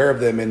yourself aware of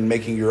them and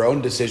making your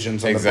own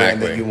decisions on the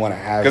brand that you want to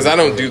have. Because I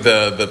don't do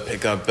the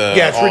pickup,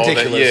 it's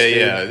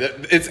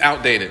ridiculous. It's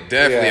outdated.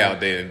 Definitely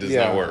outdated. It does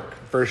not work.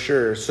 For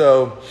sure.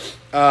 So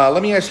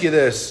let me ask you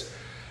this.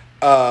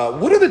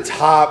 What are the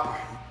top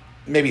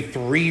maybe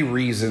 3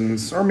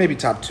 reasons, or maybe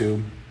top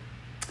 2,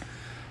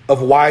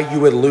 of why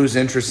you would lose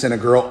interest in a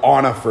girl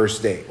on a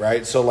first date,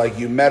 right? So like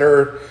you met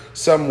her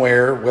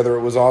somewhere, whether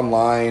it was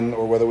online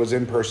or whether it was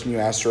in person, you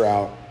asked her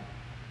out.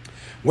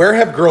 Where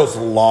have girls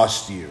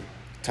lost you?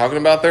 Talking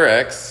about their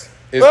ex.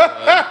 It's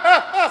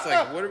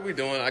like, what are we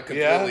doing? I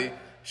completely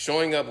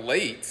showing up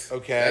late.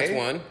 Okay. That's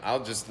one.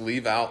 I'll just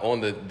leave out on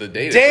the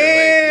date.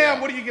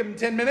 Damn! What do you give them,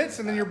 10 minutes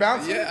and then you're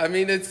bouncing? Yeah, I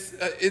mean, it's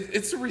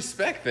a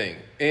respect thing.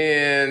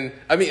 And,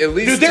 I mean, at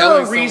least dude, there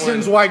are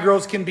reasons why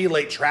girls can be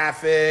late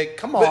traffic.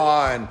 Come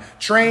on.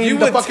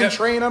 Train on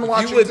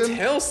Washington. You would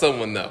tell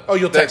someone, though. Oh,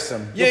 you'll text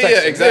them.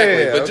 Yeah,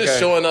 exactly. But just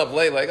showing up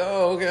late, like,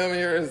 oh, okay, I'm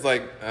here. It's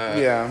like,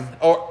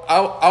 Or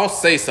I'll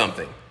say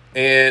something.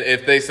 And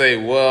if they say,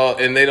 well,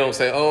 and they don't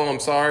say, oh, I'm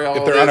sorry.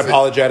 If they're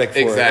unapologetic for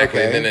it. Exactly.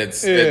 Okay. Then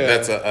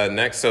that's a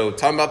next. So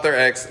talking about their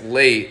ex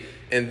late.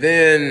 And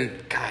then,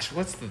 gosh,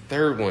 what's the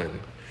third one?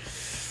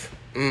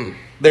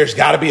 There's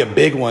got to be a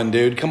big one,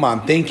 dude. Come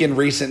on. Think in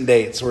recent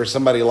dates where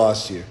somebody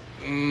lost you.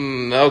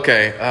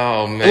 Okay.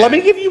 Oh, man. Let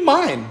me give you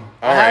mine.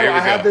 All right, I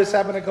had this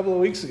happen a couple of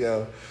weeks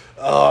ago.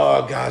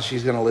 Oh, gosh,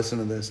 she's going to listen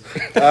to this.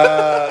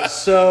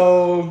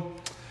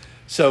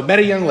 So met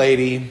a young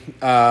lady.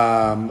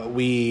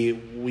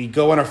 We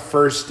go on a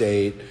first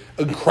date,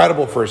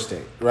 incredible first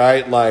date,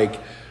 right? Like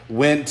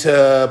went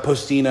to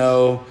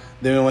Postino,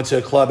 then we went to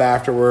a club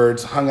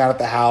afterwards, hung out at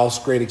the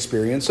house, great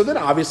experience. So then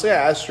obviously I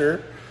asked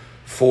her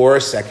for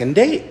a second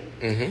date.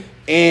 Mm-hmm.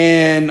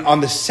 And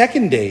on the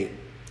second date,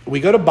 we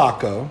go to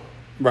Baco,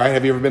 right?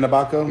 Have you ever been to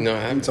Baco? No, I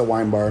haven't. It's a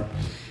wine bar.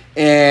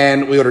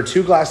 And we ordered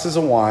 2 glasses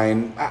of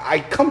wine.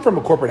 I come from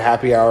a corporate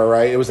happy hour,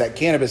 right? It was that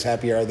cannabis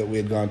happy hour that we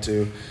had gone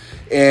to.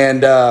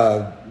 And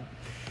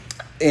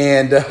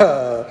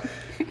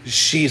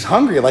she's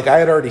hungry. Like, I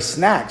had already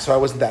snacked, so I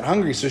wasn't that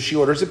hungry. So she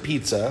orders a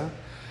pizza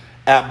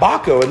at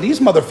Baco. And these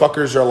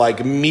motherfuckers are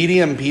like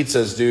medium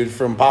pizzas, dude,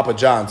 from Papa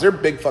John's. They're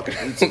big fucking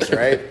pizzas,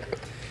 right?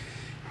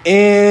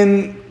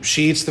 And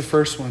she eats the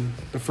first one,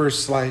 the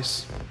first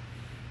slice.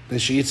 Then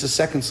she eats the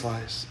second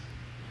slice.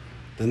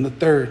 Then the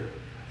third,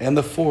 and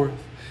the fourth,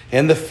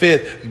 and the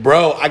fifth.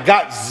 Bro, I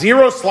got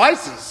 0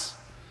 slices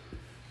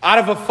out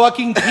of a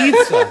fucking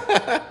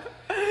pizza.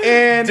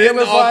 And didn't it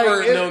was offer,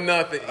 like, no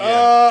nothing.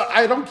 Yeah.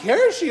 I don't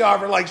care if she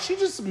offered. Like, she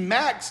just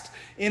maxed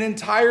an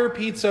entire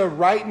pizza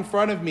right in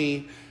front of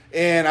me,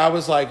 and I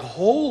was like,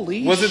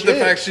 "Holy!" Was shit. it the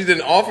fact she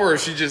didn't offer, or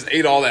she just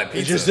ate all that pizza?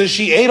 It's just that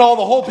she ate all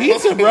the whole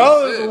pizza,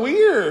 bro. It was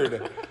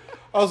weird.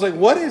 I was like,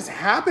 "What is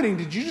happening?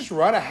 Did you just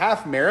run a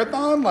half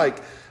marathon?"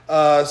 Like,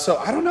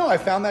 so I don't know. I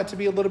found that to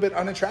be a little bit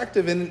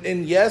unattractive,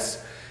 and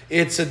yes.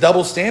 It's a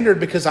double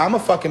standard because I'm a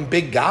fucking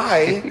big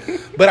guy.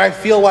 But I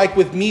feel like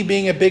with me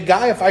being a big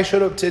guy, if I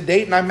showed up to a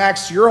date and I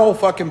maxed your whole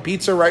fucking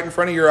pizza right in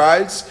front of your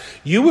eyes,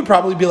 you would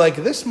probably be like,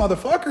 this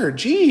motherfucker,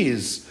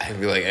 jeez. I'd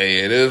be like,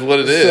 hey, it is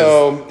what it is.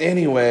 So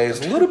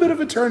anyways, a little bit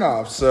of a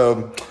turnoff.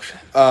 So,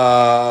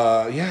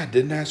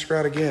 didn't ask her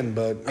out again.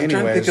 But anyways. I'm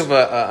trying to think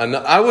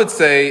of I would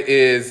say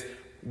is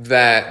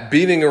that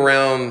beating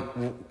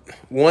around...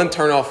 One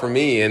turnoff for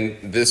me,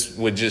 and this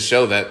would just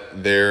show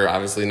that they're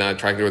obviously not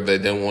attracted or they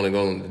don't want to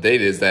go on the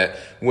date, is that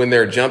when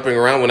they're jumping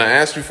around, when I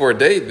ask you for a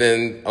date,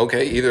 then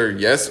okay, either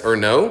yes or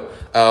no,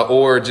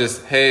 or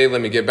just, hey,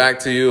 let me get back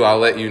to you, I'll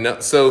let you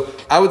know. So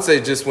I would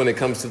say just when it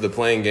comes to the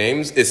playing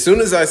games, as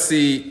soon as I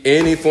see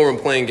any form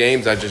of playing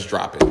games, I just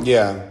drop it.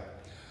 Yeah.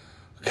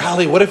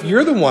 Golly, what if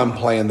you're the one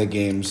playing the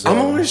games? I'm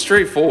always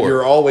straightforward.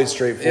 You're always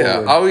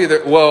straightforward.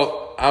 Yeah,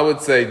 I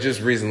would say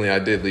just recently I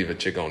did leave a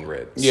chick on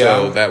red. Yeah.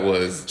 So that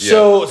was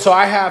So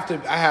I have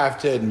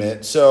to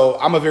admit, so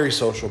I'm a very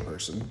social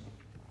person.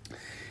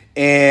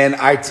 And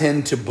I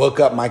tend to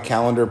book up my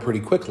calendar pretty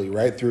quickly,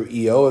 right? Through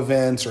EO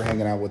events or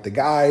hanging out with the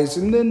guys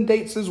and then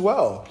dates as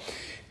well.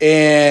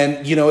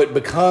 And, it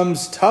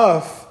becomes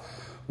tough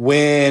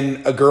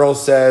when a girl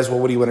says, well,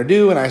 what do you want to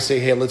do? And I say,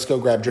 hey, let's go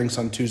grab drinks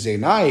on Tuesday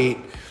night.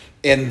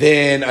 And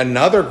then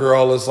another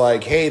girl is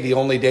like, hey, the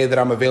only day that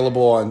I'm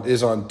available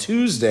is on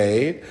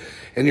Tuesday.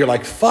 And you're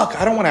like, fuck,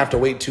 I don't want to have to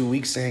wait 2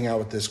 weeks to hang out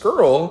with this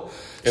girl.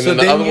 And so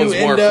then the other one's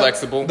more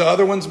flexible. The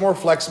other one's more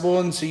flexible.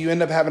 And so you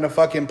end up having to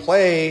fucking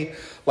play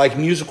like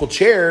musical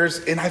chairs.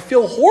 And I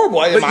feel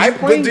horrible. Am I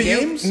playing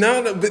games?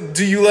 No, but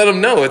do you let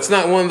them know? It's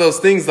not one of those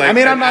things like... I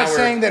mean, I'm not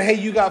saying that, hey,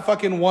 you got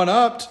fucking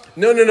one-upped.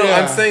 No. Yeah.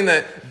 I'm saying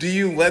that, do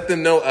you let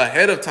them know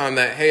ahead of time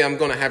that, hey, I'm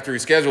going to have to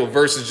reschedule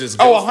versus just...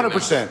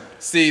 100%.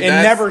 See,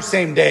 and never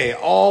same day.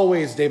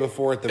 Always day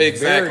before at the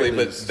very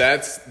least.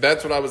 But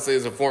that's what I would say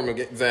is a form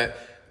of... that.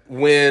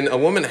 When a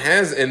woman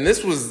has, and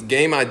this was a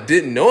game I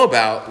didn't know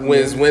about,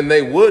 was when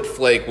they would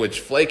flake,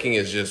 which flaking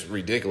is just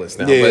ridiculous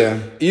now. Yeah.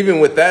 But even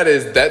with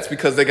that's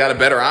because they got a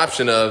better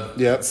option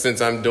of, since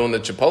I'm doing the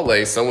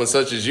Chipotle, someone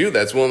such as you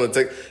that's willing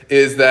to take,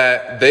 is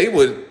that they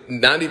would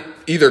not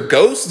either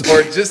ghost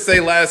or just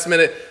say last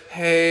minute,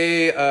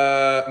 hey,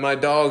 my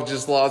dog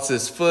just lost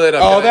his foot.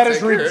 That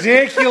is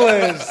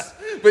ridiculous.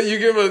 But you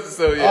give us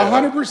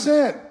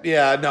 100%.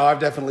 Yeah, no, I've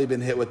definitely been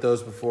hit with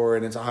those before,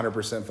 and it's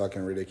 100%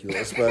 fucking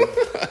ridiculous. But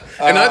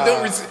and I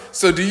don't.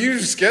 So do you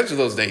schedule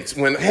those dates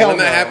when that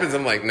happens?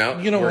 I'm like, no.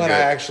 You know what? Good. I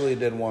actually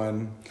did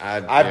one.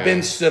 I've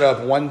been stood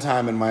up one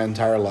time in my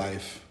entire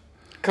life.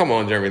 Come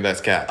on, Jeremy,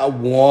 that's cap.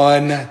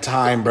 One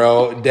time,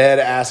 bro, dead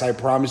ass. I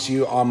promise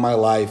you, on my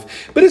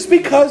life. But it's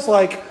because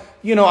like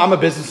I'm a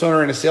business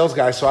owner and a sales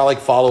guy, so I like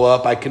follow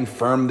up. I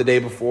confirm the day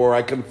before,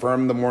 I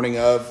confirm the morning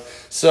of.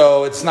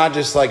 So it's not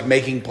just like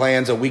making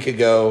plans a week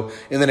ago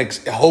and then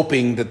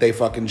hoping that they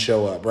fucking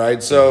show up,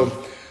 right?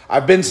 So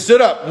I've been stood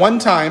up one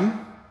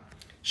time.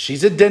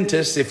 She's a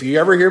dentist. If you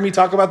ever hear me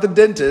talk about the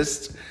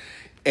dentist,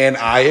 and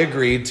I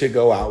agreed to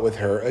go out with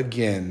her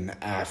again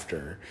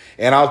after.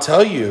 And I'll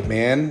tell you,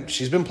 man,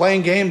 she's been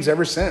playing games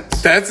ever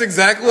since. That's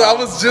exactly what I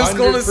was just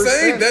going to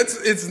say.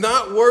 100%. It's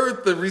not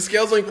worth the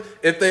rescheduling.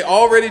 If they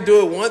already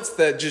do it once,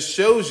 that just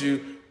shows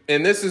you,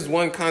 and this is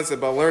one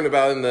concept I learned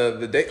about in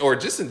the day, or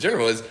just in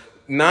general, is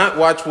not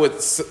watch what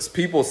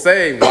people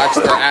say, watch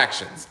their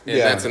actions. And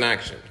that's an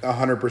action.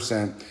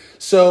 100%.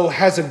 So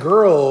has a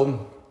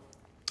girl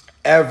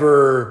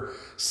ever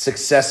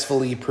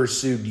successfily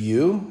pursued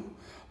you?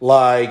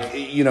 Like,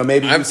 maybe you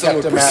I'm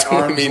kept them at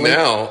arm's me length?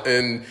 now,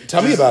 and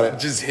Tell me about it.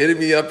 Just hitting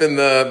me up in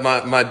the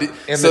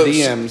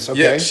DMs.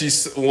 Okay, yeah,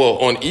 she's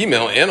on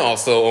email and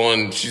also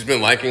on. She's been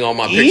liking all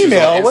my pictures.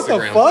 Email? On What the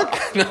Instagram.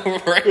 fuck? No,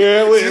 right?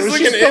 Yeah,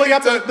 she's filling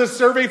out anytime- the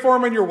survey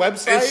form on your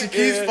website, and she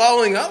keeps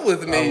following up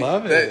with me. I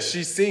love it. That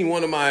she's seen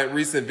one of my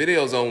recent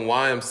videos on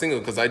why I'm single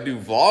because I do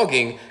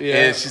vlogging,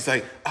 and she's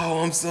like, "Oh,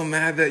 I'm so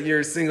mad that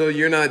you're single.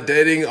 You're not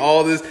dating.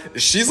 All this."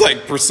 She's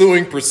like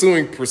pursuing.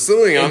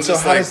 And so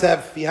how does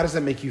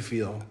that make you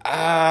feel?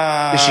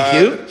 Is she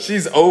cute?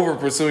 She's over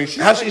pursuing. Is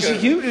she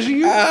cute? Is she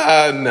cute?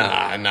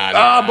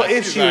 Nah. But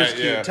if she was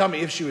cute, yeah. tell me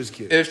if she was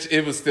cute. If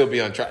it would still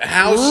be on track.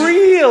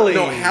 Really?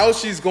 How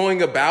she's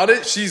going about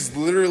it, she's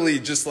literally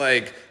just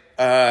like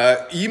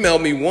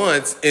emailed me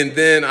once, and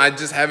then I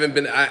just haven't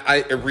been.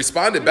 I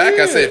responded back.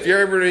 I said, if you're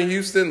ever in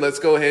Houston, let's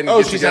go ahead and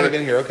get she's together. not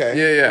even here.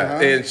 Okay. Yeah.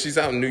 Uh-huh. And she's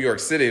out in New York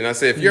City, and I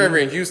said, if you're ever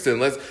in Houston,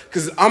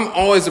 because I'm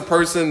always a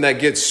person that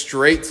gets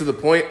straight to the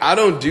point. I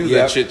don't do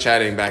the chit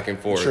chatting back and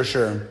forth.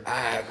 Sure.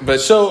 But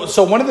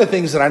so one of the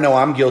things that I know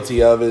I'm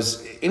guilty of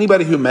is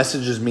anybody who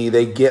messages me,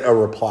 they get a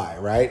reply,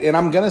 right? And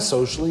I'm gonna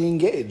socially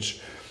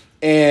engage.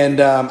 And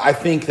I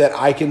think that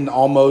I can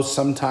almost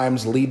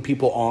sometimes lead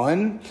people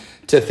on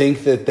to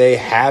think that they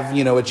have,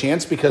 a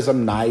chance because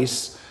I'm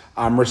nice,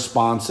 I'm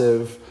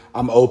responsive,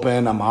 I'm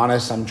open, I'm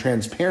honest, I'm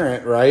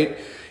transparent, right?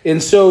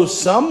 And so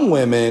some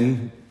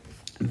women,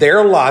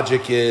 their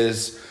logic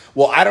is,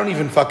 well, I don't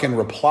even fucking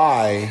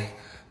reply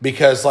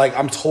because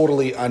I'm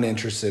totally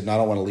uninterested and I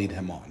don't want to lead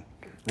him on.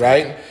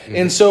 Right? Mm-hmm.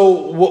 And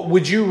so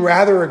would you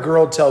rather a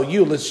girl tell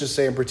you, let's just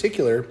say in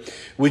particular,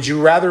 would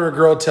you rather a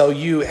girl tell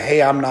you,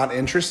 hey, I'm not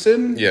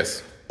interested?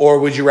 Yes. Or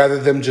would you rather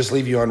them just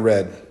leave you on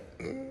red?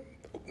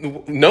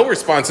 No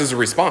response is a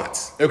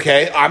response.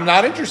 Okay. I'm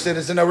not interested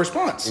is a no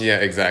response. Yeah,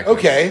 exactly.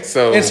 Okay.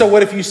 So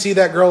what if you see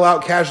that girl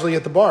out casually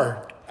at the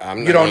bar?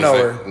 You don't know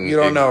her. You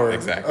don't know her.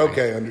 Exactly.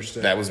 Okay,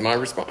 understood. That was my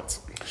response.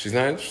 She's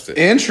not interested.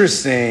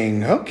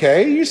 Interesting.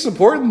 Okay, you're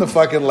supporting the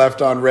fucking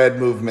left on red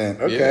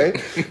movement.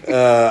 Okay.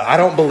 Yeah. I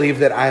don't believe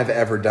that I have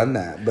ever done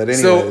that. But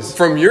anyways. So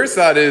from your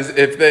side is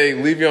if they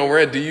leave you on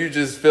red, do you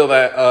just feel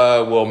that,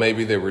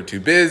 maybe they were too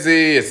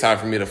busy, it's time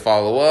for me to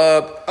follow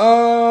up?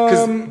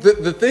 Because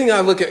the thing I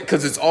look at,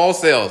 because it's all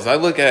sales, I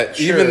look at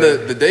even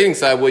the dating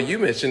side, what you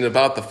mentioned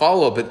about the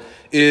follow-up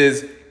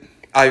is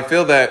I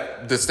feel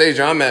that the stage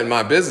I'm at in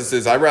my business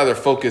is I'd rather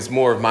focus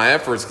more of my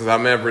efforts because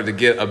I'm able to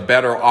get a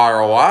better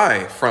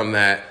ROI from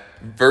that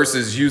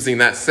versus using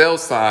that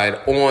sales side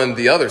on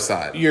the other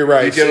side. You're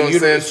right. You get what I'm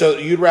saying? So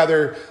you'd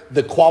rather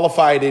the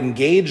qualified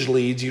engaged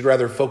leads, you'd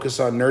rather focus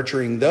on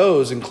nurturing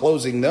those and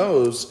closing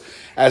those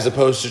as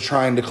opposed to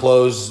trying to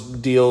close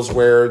deals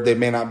where they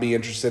may not be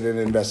interested in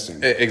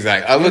investing.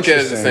 Exactly. I look at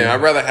it the same.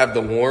 I'd rather have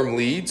the warm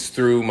leads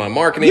through my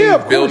marketing,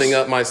 building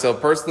up myself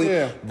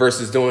personally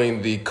versus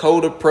doing the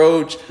cold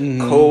approach,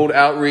 cold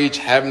outreach,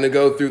 having to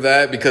go through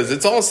that because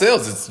it's all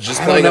sales. It's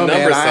just playing a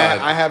number side.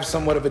 I have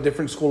somewhat of a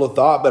different school of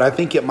thought, but I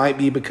think it might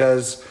be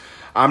because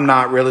I'm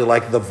not really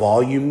like the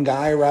volume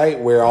guy, right?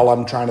 Where all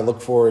I'm trying to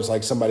look for is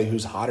like somebody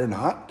who's hot or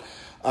not.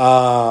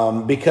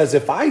 Because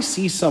if I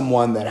see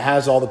someone that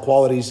has all the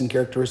qualities and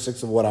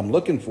characteristics of what I'm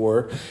looking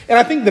for, and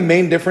I think the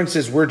main difference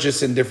is we're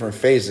just in different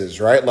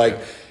phases, right? Like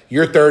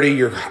you're 30,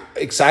 you're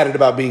excited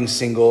about being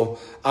single.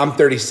 I'm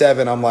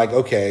 37. I'm like,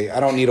 okay, I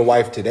don't need a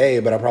wife today,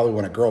 but I probably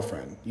want a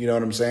girlfriend. You know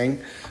what I'm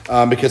saying?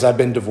 Because I've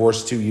been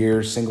divorced 2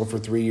 years, single for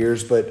 3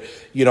 years. But,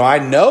 I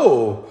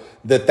know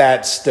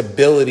that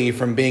stability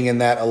from being in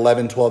that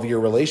 11, 12-year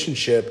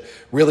relationship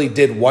really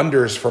did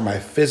wonders for my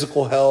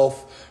physical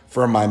health,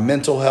 for my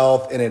mental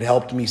health, and it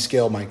helped me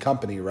scale my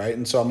company, right?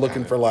 And so I'm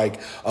looking for like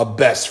a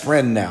best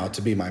friend now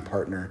to be my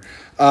partner.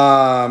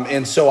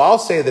 And so I'll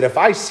say that if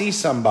I see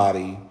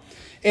somebody,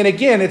 and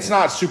again, it's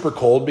not super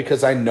cold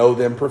because I know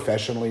them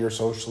professionally or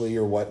socially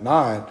or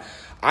whatnot,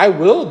 I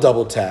will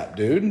double tap,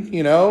 dude,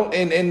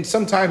 and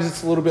sometimes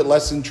it's a little bit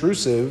less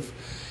intrusive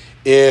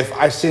if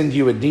I send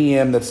you a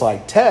DM that's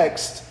like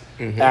text,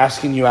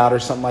 asking you out or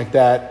something like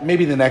that.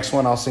 Maybe the next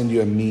one I'll send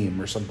you a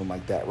meme or something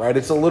like that, right?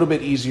 It's a little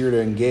bit easier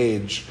to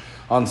engage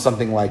on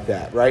something like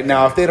that, right?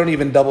 Now, if they don't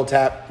even double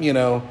tap,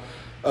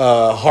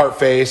 heart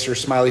face or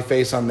smiley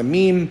face on the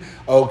meme,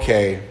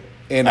 okay.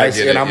 and I I get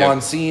see, it, and I'm yeah.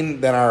 on scene,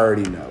 then I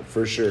already know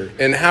for sure.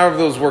 And how have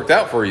those worked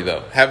out for you,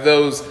 though?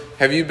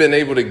 Have you been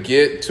able to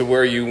get to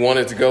where you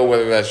wanted to go,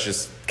 whether that's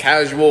just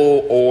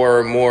casual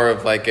or more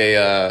of like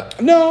a...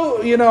 No,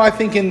 I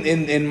think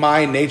in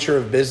my nature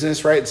of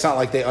business, right, it's not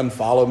like they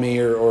unfollow me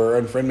or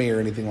unfriend me or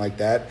anything like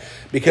that,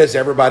 because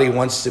everybody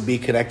wants to be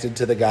connected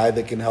to the guy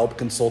that can help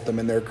consult them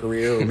in their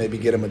career or maybe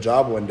get them a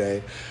job one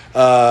day.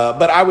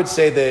 But I would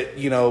say that,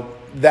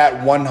 that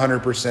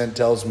 100%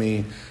 tells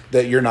me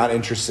that you're not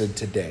interested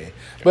today.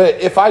 But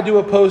if I do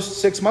a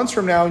post 6 months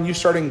from now and you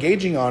start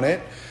engaging on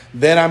it,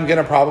 then I'm going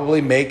to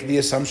probably make the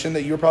assumption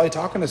that you were probably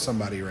talking to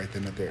somebody right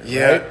then and there.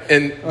 Yeah, right?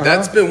 and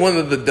that's been one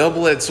of the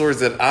double-edged swords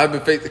that I've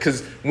been facing.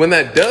 Because when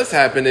that does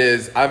happen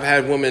is I've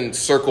had women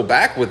circle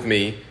back with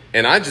me,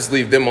 and I just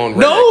leave them on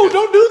red. No,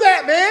 don't do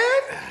that,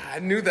 man. I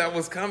knew that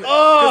was coming.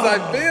 Because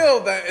I feel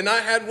that, and I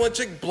had one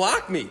chick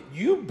block me.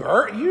 You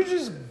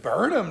just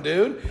burn them,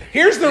 dude.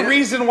 Here's the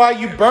reason why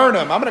you burn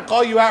them. I'm going to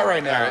call you out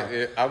right now. All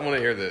right, I want to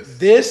hear this.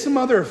 This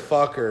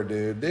motherfucker,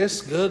 dude.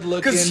 This good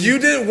looking. Because you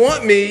didn't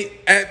want me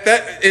at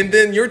that, and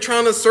then you're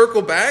trying to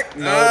circle back?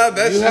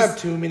 Have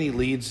too many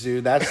leads,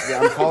 dude.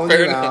 I'm calling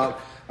you enough.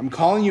 out. I'm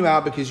calling you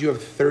out because you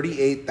have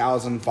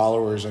 38,000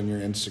 followers on your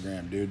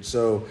Instagram, dude.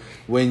 So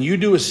when you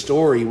do a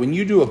story, when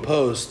you do a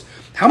post,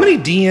 how many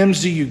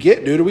DMs do you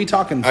get, dude? Are we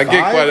talking 5? I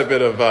get quite a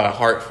bit of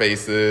heart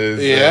faces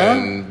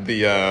and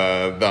the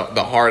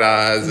heart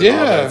eyes and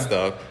all that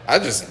stuff. I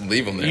just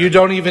leave them there. You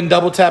don't even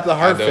double tap the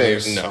heart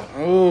face? No.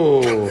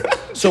 Oh.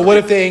 So what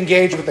if they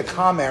engage with a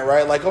comment,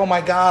 right? Like, oh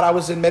my God, I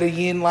was in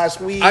Medellin last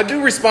week. I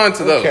do respond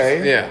to those.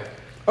 Okay. Yeah.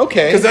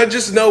 Okay. Because I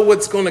just know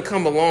what's going to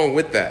come along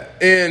with that.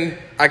 And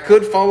I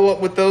could follow up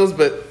with those,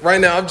 but right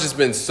now I've just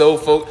been so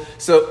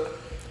focused.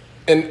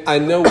 And I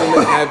know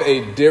women have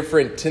a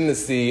different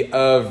tendency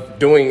of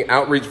doing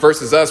outreach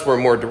versus us. We're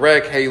more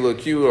direct, hey,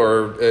 look, you,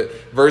 or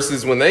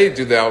versus when they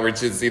do the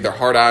outreach, it's either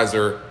hard eyes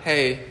or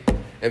hey.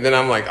 And then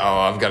I'm like, oh,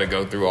 I've got to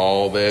go through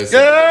all this.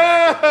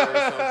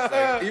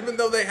 Like, even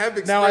though they have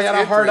expressed now I got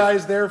a hard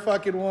interest. eyes there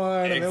fucking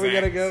one, and then we got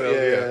to go.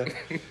 So,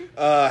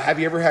 yeah. Have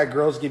you ever had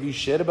girls give you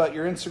shit about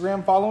your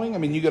Instagram following? I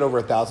mean, you get over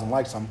 1,000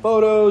 likes on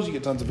photos. You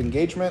get tons of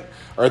engagement.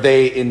 Are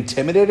they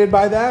intimidated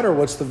by that, or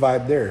what's the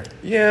vibe there?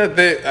 Yeah,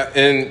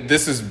 and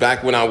this is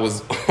back when I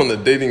was on the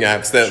dating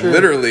apps that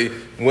literally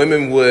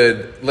women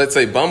would, let's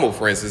say Bumble,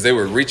 for instance, they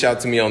would reach out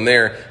to me on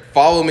there,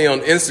 follow me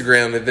on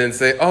Instagram, and then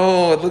say,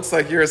 oh, it looks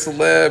like you're a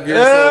celeb. You're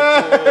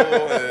so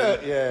cool.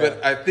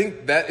 But I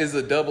think that is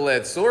a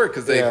double-edged sword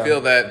because they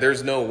feel that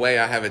there's no way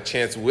I have a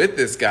chance with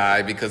this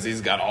guy because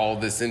he's got all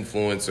this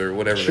influence or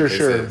whatever the case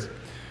is.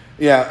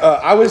 Yeah,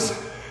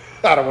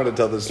 I don't want to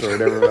tell this story,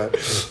 never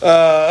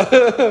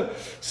mind.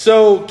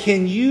 So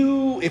can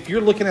you, if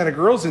you're looking at a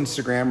girl's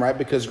Instagram, right,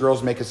 because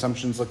girls make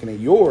assumptions looking at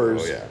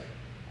yours,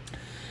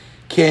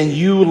 can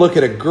you look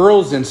at a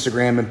girl's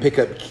Instagram and pick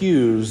up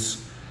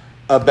cues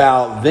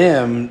about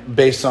them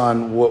based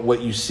on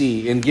what you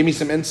see? And give me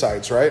some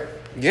insights, right?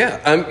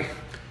 Yeah.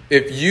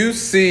 If you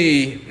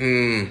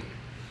see...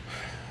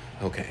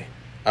 okay.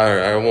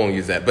 I won't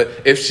use that. But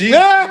if she...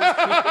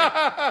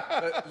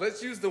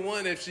 let's use the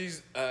one if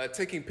she's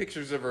taking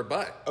pictures of her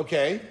butt.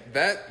 Okay.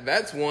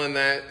 That's one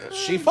that...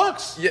 she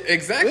fucks. Yeah,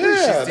 exactly.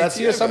 Yeah, that's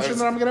the assumption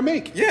that I'm going to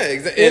make. Yeah,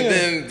 exactly. And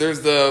then there's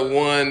the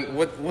one...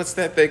 What's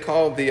that they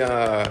call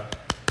the...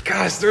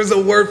 Gosh, there's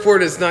a word for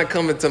it. It's not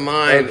coming to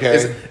mind.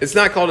 Okay. It's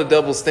not called a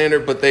double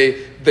standard, but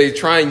they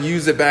try and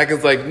use it back.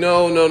 It's like,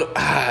 no.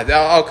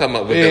 I'll come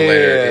up with it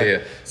later.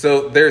 Yeah.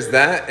 So there's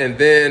that. And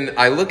then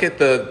I look at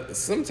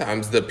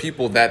sometimes the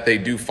people that they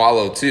do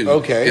follow too.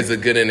 Okay. Is a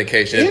good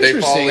indication.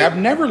 Interesting. I've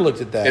never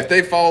looked at that. If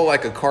they follow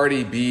like a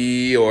Cardi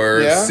B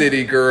or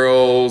City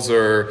Girls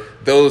or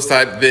those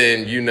type,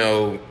 then you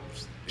know.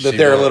 That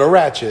they're a little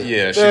ratchet.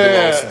 Yeah, she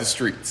belongs to the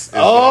streets.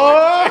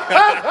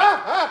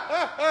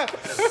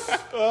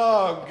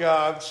 Oh,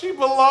 God. She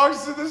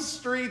belongs to the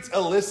streets.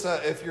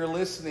 Alyssa, if you're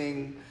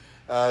listening,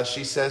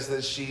 she says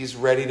that she's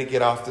ready to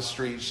get off the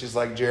street. She's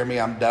like, Jeremy,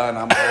 I'm done.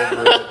 I'm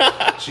over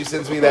it. She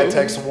sends me that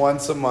text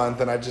once a month,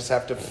 and I just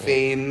have to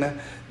feign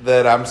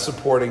that I'm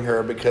supporting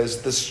her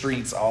because the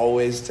streets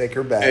always take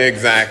her back.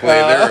 Exactly.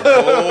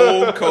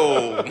 They're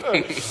cold.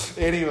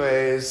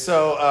 Anyways,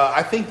 so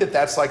I think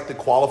that's like the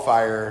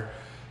qualifier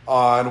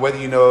on whether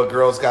you know a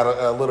girl's got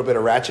a little bit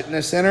of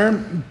ratchetness in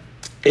her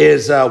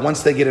is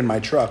once they get in my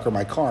truck or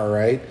my car,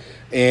 right?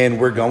 And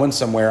we're going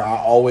somewhere, I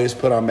always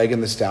put on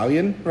Megan Thee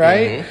Stallion,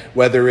 right? Mm-hmm.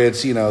 Whether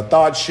it's,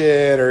 Thought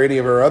Shit or any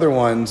of her other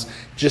ones,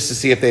 just to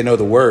see if they know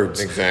the words.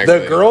 Exactly.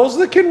 The girls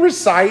that can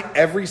recite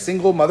every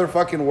single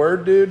motherfucking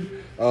word,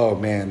 oh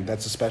man,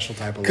 that's a special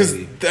type of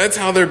lady. Because that's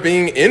how they're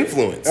being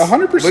influenced.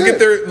 100%.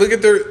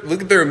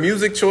 Look at their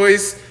music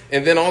choice,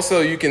 and then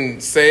also you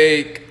can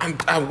say,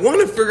 I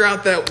want to figure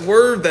out that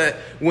word that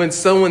when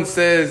someone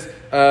says,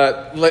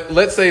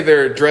 let's say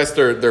they're dressed,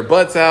 their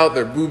butts out,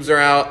 their boobs are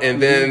out,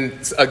 and then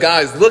a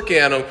guy's looking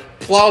at them.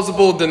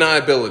 plausible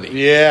deniability.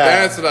 Yeah.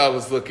 That's what I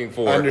was looking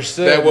for.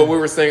 Understood. That what we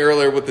were saying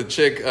earlier with the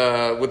chick in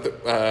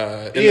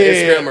the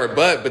Instagram her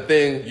butt, but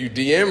then you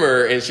DM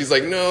her and she's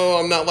like, no,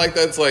 I'm not like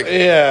that. It's like,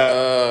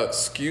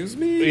 excuse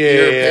me?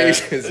 Your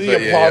page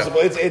is plausible.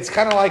 It's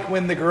kind of like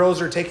when the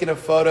girls are taking a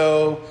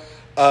photo.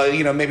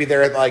 Maybe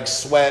they're at like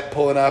Sweat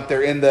pulling up.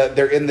 They're in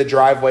the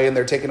driveway and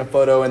they're taking a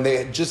photo, and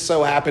they just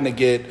so happen to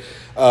get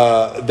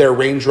their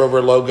Range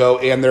Rover logo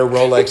and their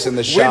Rolex in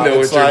the shot. We know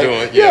what you're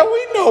doing. Yeah,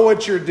 we know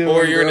what you're doing.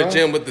 Or you're in the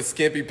gym with the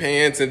skimpy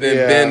pants and then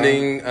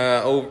bending.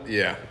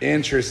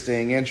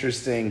 Interesting.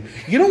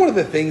 You know, one of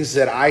the things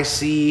that I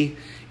see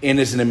and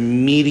is an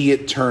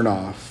immediate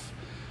turnoff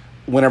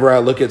whenever I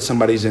look at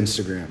somebody's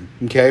Instagram.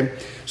 Okay,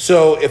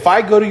 so if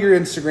I go to your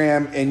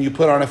Instagram and you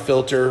put on a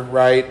filter,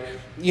 right?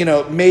 You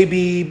know,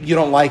 maybe you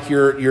don't like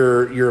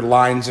your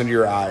lines under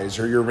your eyes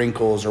or your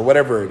wrinkles or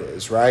whatever it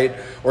is, right?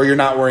 Or you're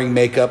not wearing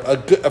makeup.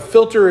 A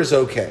filter is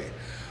okay.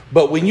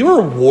 But when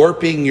you're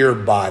warping your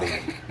body,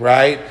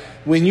 right?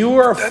 When you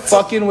are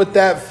fucking with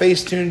that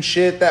Facetune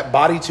shit, that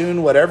body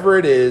tune, whatever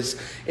it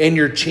is, and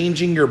you're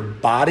changing your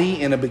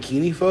body in a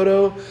bikini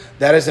photo,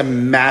 that is a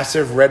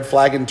massive red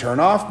flag and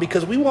turnoff,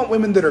 because we want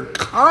women that are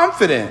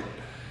confident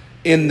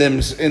in them,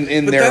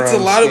 in but their that's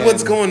own a lot skin. of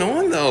what's going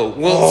on, though.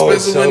 Well, especially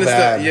it's so when it's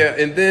bad.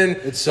 and then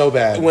It's so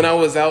bad. When I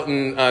was out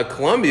in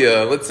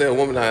Colombia, let's say a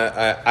woman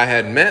I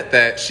had met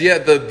that she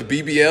had the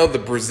BBL, the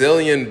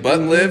Brazilian butt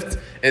lift,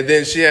 and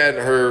then she had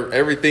her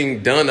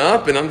everything done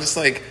up, and I'm just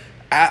like,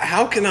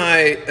 how can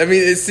I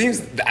mean, it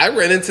seems I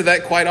ran into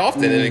that quite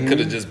often, and it could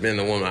have just been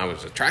the woman I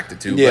was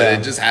attracted to, but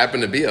it just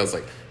happened to be. I was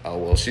like, oh,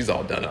 well, she's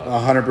all done up.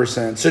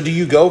 100%. So do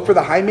you go for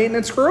the high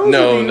maintenance girls?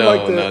 No.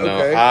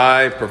 Okay.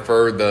 I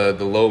prefer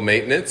the low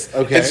maintenance.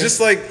 Okay. It's just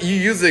like you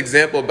used the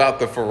example about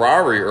the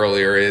Ferrari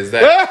earlier, is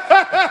that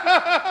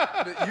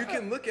you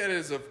can look at it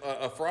as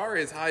a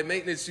Ferrari is high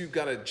maintenance. You've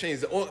got to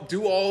change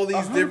do all these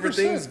 100%. different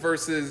things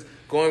versus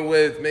going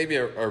with maybe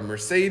a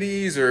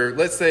Mercedes, or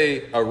let's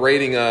say a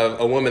rating of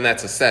a woman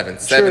that's a 7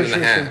 and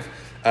a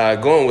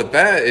half. Going with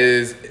that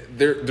is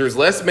there's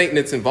less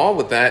maintenance involved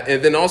with that,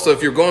 and then also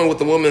if you're going with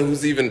a woman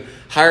who's even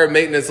higher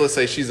maintenance, let's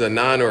say she's a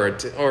 9 or a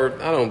 10, or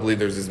I don't believe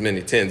there's as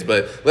many 10s,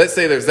 but let's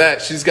say there's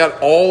that, she's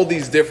got all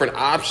these different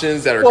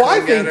options that are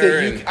I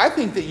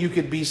think that you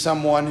could be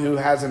someone who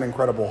has an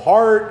incredible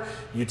heart.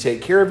 You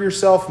take care of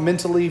yourself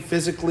mentally,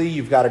 physically.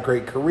 You've got a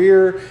great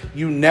career.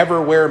 You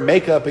never wear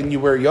makeup and you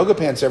wear yoga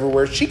pants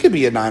everywhere. She could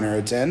be a 9 or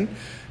a 10.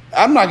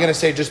 I'm not going to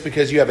say just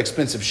because you have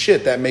expensive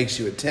shit that makes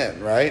you a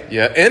 10, right?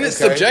 Yeah, and it's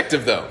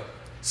subjective though.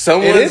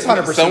 It is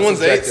 100% someone's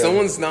subjective. 8,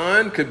 someone's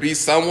 9, could be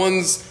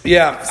someone's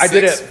I 6,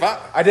 did 5.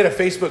 I did a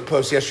Facebook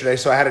post yesterday,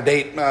 so I had a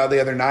date the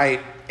other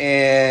night,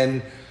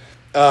 and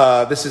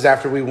this is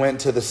after we went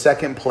to the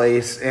second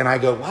place, and I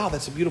go, wow,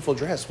 that's a beautiful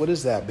dress. What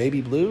is that,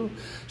 baby blue?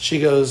 She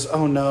goes,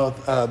 oh no,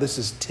 this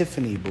is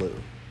Tiffany blue.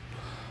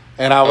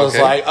 And I was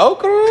like, oh,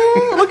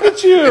 girl, look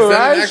at you. Is that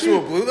right? an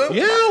actual blue though?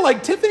 Yeah,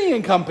 like Tiffany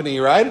and Company,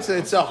 right? It's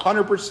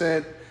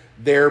 100%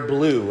 their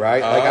blue,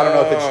 right? Like, I don't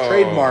know if it's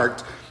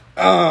trademarked.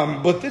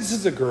 But this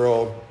is a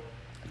girl,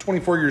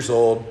 24 years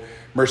old,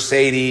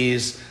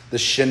 Mercedes, the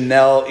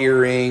Chanel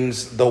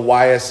earrings, the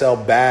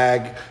YSL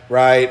bag,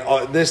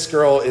 right? This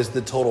girl is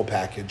the total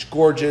package.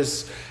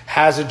 Gorgeous,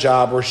 has a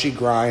job where she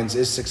grinds,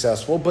 is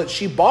successful, but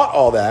she bought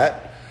all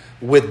that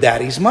with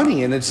daddy's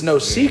money, and it's no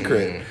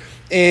secret.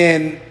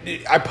 And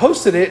I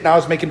posted it, and I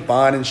was making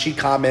fun, and she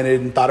commented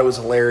and thought it was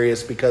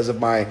hilarious because of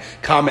my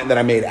comment that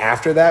I made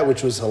after that,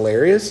 which was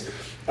hilarious.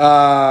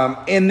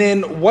 And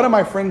then one of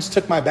my friends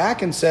took my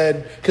back and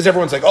said, because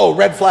everyone's like, oh,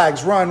 red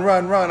flags, run,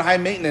 high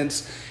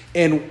maintenance.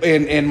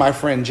 And my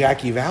friend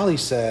Jackie Valley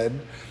said,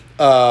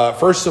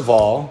 first of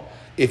all,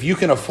 if you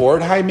can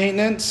afford high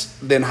maintenance,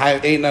 then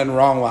ain't nothing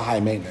wrong with high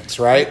maintenance,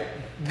 right?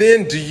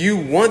 Then do you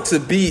want to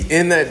be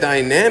in that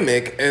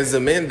dynamic as a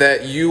man,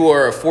 that you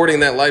are affording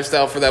that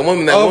lifestyle for that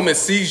woman? That woman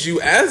sees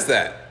you as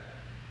that.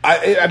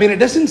 I mean, it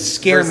doesn't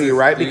scare me,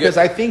 right? Because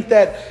I think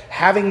that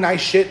having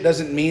nice shit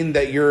doesn't mean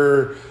that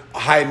you're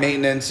high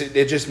maintenance.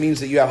 It just means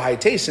that you have high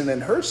taste. And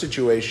in her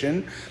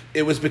situation,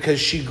 it was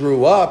because she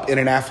grew up in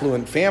an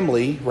affluent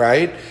family,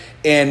 right?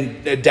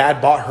 And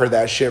dad bought her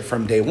that shit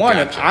from day one.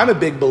 Gotcha. And I'm a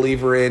big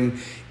believer in,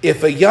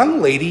 if a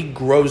young lady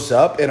grows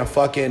up in a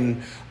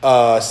fucking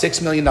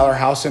 $6 million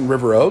house in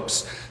River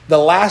Oaks, the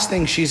last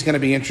thing she's going to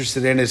be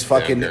interested in is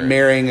fucking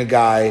marrying a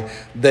guy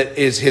that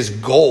is his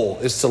goal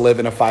is to live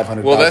in a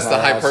 $500,000 Well, that's the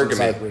house in hypergamy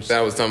Cyprus. that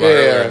I was talking about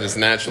earlier, just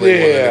naturally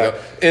wanting to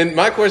go. And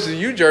my question to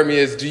you, Jeremy,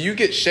 is do you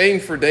get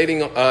shamed for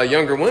dating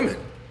younger women?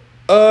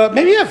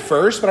 Maybe at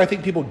first, but I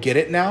think people get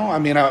it now. I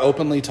mean, I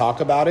openly talk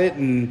about it.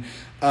 And,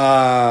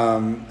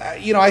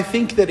 I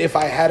think that if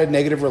I had a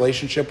negative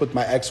relationship with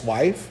my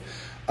ex-wife,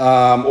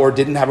 or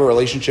didn't have a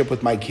relationship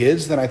with my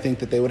kids, then I think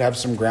that they would have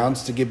some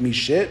grounds to give me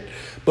shit.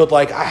 But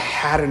like, I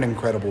had an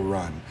incredible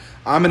run.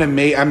 I'm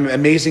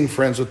amazing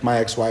friends with my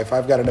ex-wife.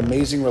 I've got an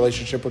amazing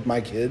relationship with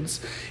my kids.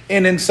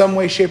 And in some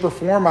way, shape, or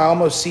form, I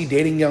almost see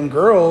dating young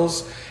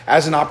girls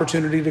as an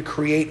opportunity to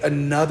create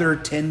another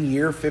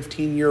 10-year,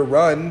 15-year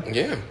run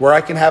where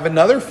I can have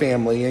another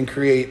family and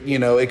create,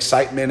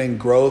 excitement and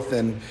growth.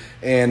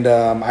 And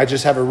I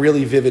just have a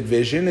really vivid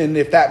vision. And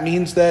if that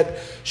means that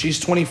she's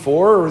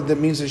 24 or that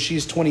means that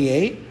she's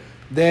 28,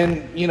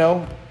 then,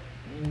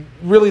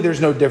 really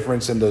there's no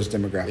difference in those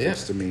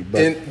demographics to me.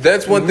 But, and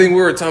that's one thing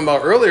we were talking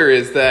about earlier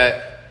is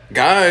that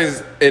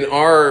guys in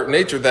our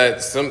nature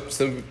that some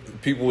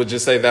people would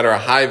just say that are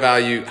high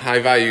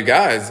value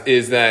guys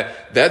is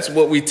that's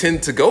what we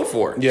tend to go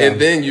for. Yeah.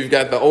 And then you've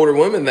got the older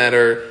women that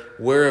are,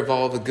 where have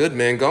all the good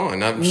men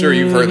gone? I'm sure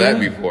you've heard that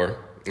before.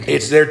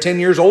 They're 10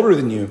 years older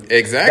than you.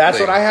 Exactly. That's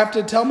what I have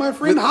to tell my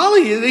friend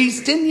Holly.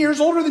 He's 10 years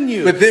older than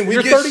you. But then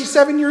You're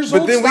 37 years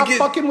old. Stop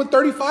fucking with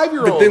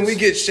 35-year-olds. But then we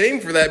get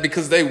shamed for that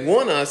because they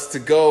want us to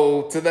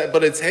go to that.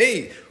 But it's,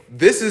 hey,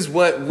 this is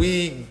what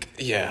we...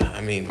 Yeah,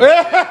 I mean...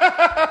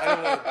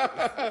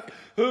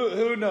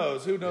 Who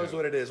knows? Who knows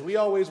what it is? We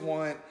always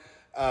want...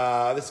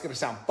 this is going to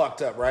sound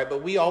fucked up, right?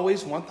 But we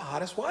always want the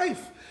hottest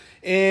wife.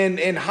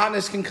 And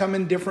hotness can come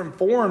in different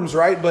forms,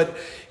 right? But,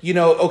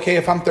 okay,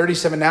 if I'm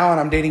 37 now and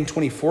I'm dating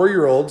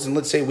 24-year-olds, and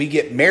let's say we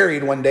get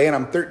married one day and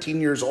I'm 13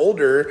 years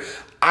older,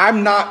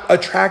 I'm not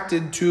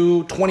attracted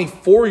to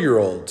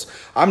 24-year-olds.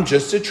 I'm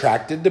just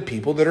attracted to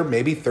people that are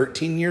maybe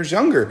 13 years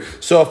younger.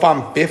 So if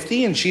I'm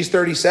 50 and she's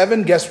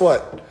 37, guess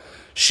what?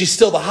 She's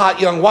still the hot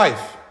young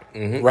wife.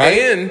 Mm-hmm. Right?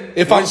 And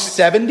if I'm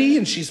 70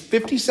 and she's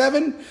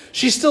 57,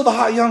 she's still the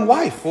hot young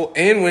wife. Well,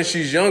 and when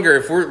she's younger,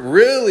 if we're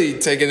really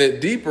taking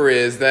it deeper,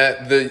 is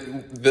that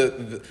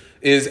the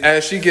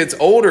as she gets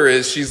older,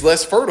 is she's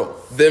less fertile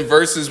than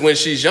versus when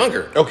she's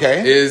younger.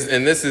 Okay.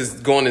 And this is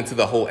going into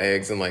the whole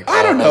eggs and like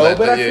I don't know,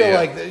 but I feel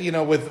like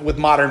with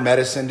modern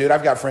medicine, dude,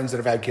 I've got friends that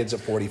have had kids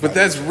at 45. But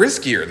that's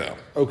riskier though.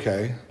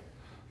 Okay.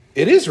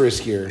 It is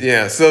riskier.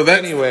 Yeah, so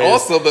that's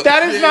also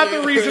that is not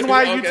the reason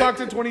why you talk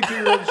to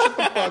 22-year-olds. Shut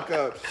the fuck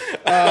up.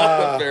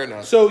 Fair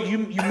enough. So you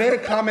made a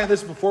comment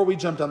this before we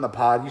jumped on the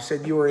pod. You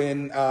said you were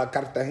in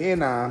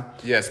Cartagena.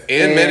 Yes,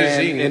 and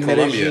Medellin in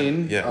Colombia.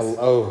 Medellin. Yes.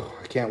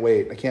 I can't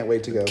wait. I can't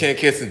wait to go. Can't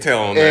kiss and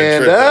tell on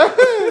that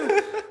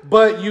trip.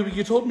 But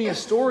you told me a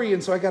story,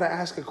 and so I got to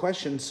ask a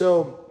question.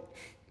 So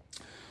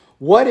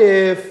what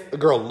if a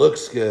girl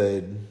looks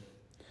good,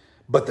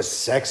 but the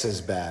sex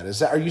is bad?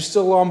 Are you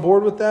still on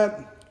board with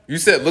that? You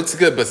said looks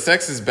good, but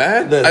sex is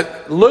bad?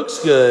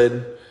 Looks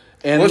good.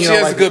 And, she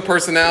has a good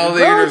personality.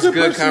 There's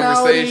good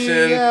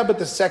conversation. Yeah, but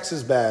the sex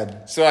is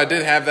bad. So I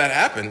did have that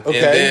happen. Okay.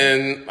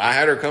 And then I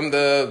had her come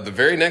the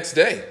very next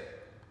day.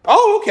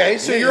 Oh, okay.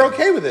 So you're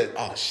okay with it.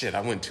 Oh, shit.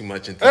 I went too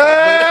much into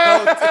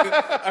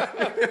that.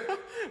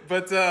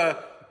 But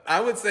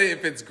I would say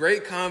if it's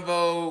great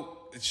convo...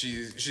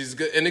 She's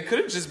good, and it could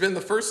have just been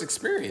the first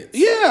experience.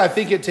 Yeah, I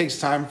think it takes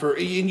time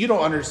and you don't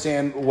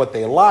understand what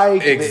they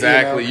like.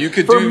 Exactly, you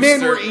could. For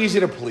men, we're easy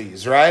to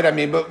please, right? I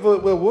mean, but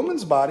a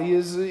woman's body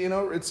is,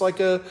 it's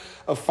like a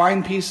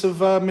fine piece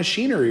of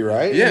machinery,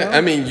 right? Yeah, I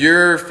mean,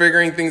 you're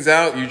figuring things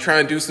out. You try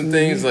and do some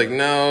things like,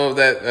 no,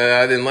 that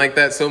I didn't like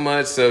that so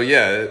much. So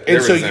yeah,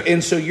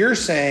 and so you're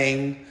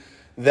saying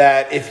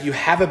that if you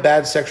have a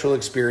bad sexual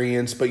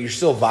experience, but you're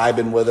still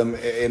vibing with them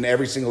in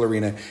every single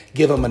arena,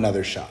 give them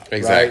another shot.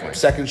 Exactly. Right?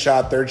 Second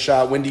shot, third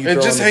shot. When do you?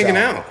 And just hanging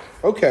out.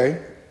 Okay,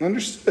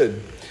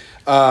 understood.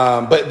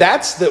 But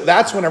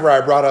that's whenever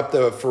I brought up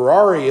the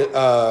Ferrari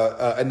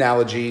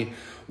analogy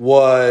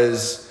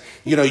was,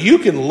 you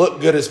can look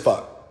good as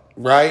fuck,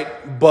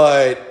 right?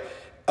 But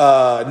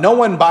no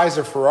one buys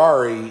a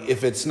Ferrari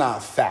if it's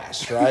not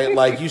fast, right?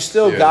 Like you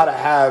still gotta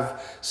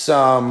have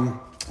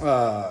some.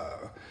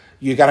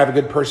 You got to have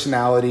a good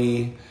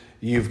personality.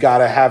 You've got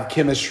to have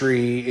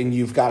chemistry, and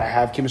you've got to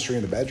have chemistry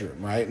in the bedroom,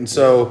 right? And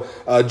so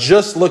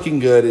just looking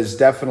good is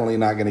definitely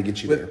not going to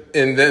get you there.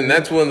 And then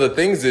that's one of the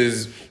things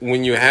is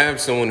when you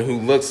have someone who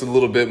looks a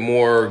little bit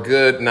more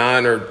good,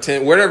 9 or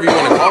 10, whatever you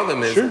want to call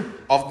them is,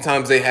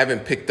 oftentimes they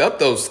haven't picked up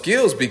those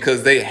skills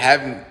because they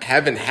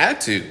haven't had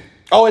to.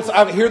 Oh,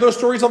 I hear those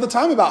stories all the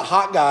time about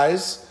hot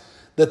guys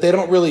that they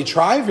don't really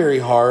try very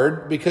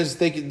hard because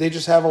they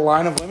just have a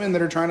line of women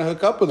that are trying to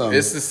hook up with them.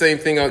 It's the same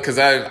thing because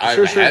I've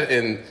had,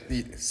 and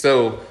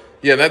so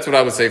yeah, that's what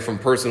I would say from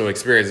personal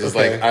experience. It's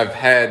like I've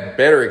had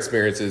better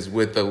experiences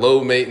with the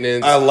low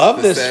maintenance. I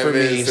love this for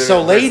me.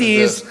 So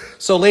ladies,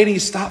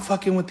 stop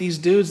fucking with these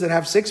dudes that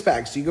have six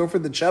packs. You go for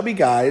the chubby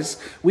guys.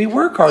 We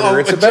work harder.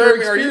 It's a better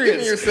experience. Are you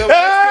giving yourself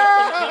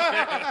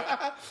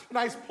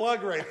nice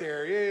plug right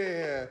there.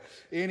 Yeah.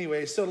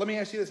 Anyway, so let me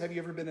ask you this: have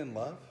you ever been in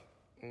love?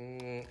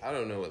 I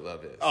don't know what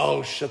love is.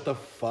 Oh, shut the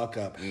fuck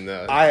up.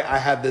 No. I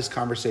had this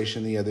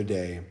conversation the other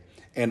day,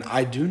 and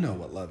I do know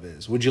what love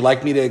is. Would you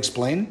like me to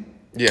explain?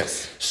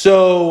 Yes.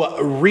 So,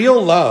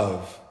 real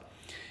love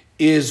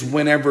is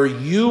whenever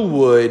you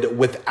would,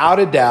 without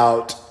a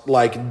doubt,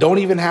 like, don't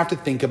even have to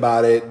think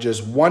about it,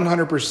 just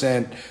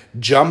 100%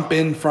 jump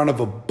in front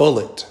of a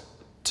bullet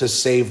to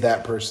save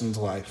that person's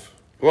life.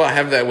 Well, I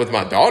have that with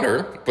my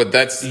daughter, but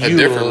that's a You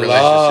different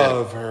relationship.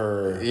 love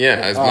her.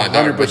 Yeah, it's my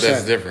daughter, but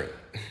that's 100%. different.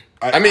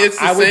 I mean, it's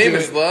the I would same do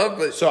as it. love,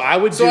 but So I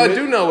would So do I it-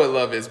 do know what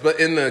love is, but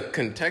in the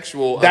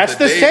contextual, That's of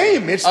the the dating,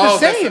 same. It's the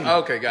same.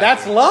 Okay, got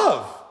That's you.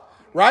 love,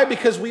 right?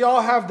 Because we all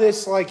have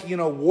this like, you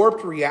know,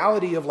 warped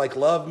reality of like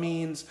love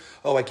means,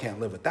 oh, I can't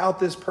live without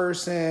this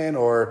person,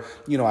 or,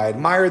 you know, I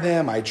admire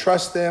them, I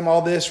trust them,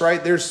 all this,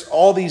 right? There's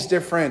all these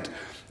different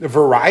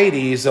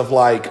varieties of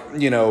like,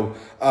 you know,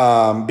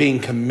 being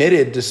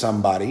committed to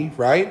somebody,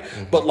 right?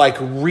 Mm-hmm. But like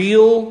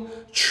real,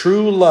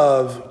 true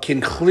love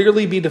can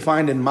clearly be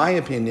defined, in my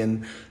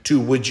opinion,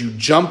 to would you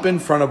jump in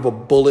front of a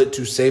bullet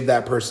to save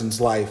that person's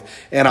life?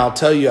 And I'll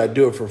tell you, I'd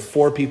do it for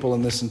 4 people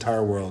in this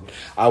entire world.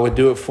 I would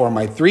do it for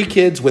my 3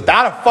 kids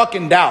without a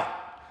fucking doubt.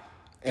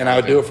 And I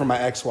would do it for my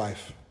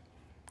ex-wife.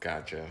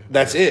 Gotcha.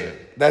 That's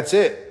it. That's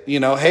it. You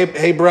know,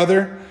 hey,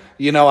 brother,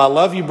 you know, I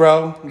love you,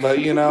 bro. But,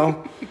 you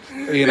know,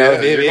 You're gonna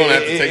have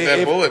to take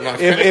that bullet, my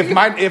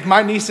friend. if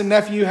my niece and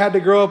nephew had to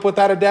grow up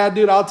without a dad,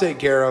 dude, I'll take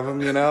care of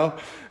them. You know,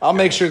 I'll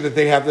make sure that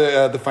they have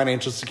the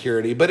financial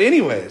security. But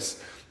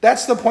anyways,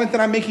 that's the point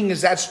that I'm making.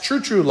 Is that's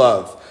true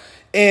love,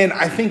 and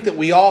I think that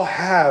we all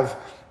have.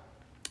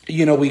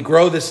 You know, we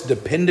grow this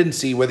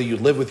dependency, whether you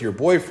live with your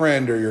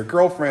boyfriend or your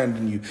girlfriend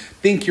and you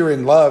think you're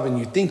in love and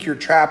you think you're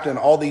trapped in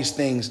all these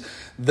things.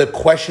 The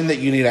question that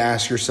you need to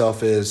ask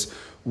yourself is,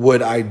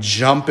 would I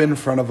jump in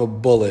front of a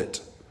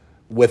bullet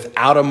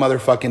without a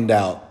motherfucking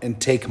doubt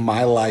and take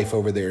my life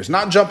over theirs?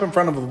 Not jump in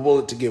front of a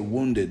bullet to get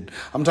wounded.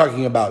 I'm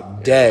talking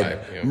about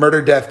dead,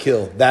 murder, death,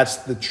 kill. That's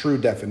the true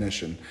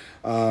definition.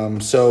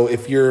 So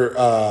if you're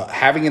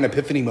having an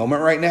epiphany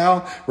moment right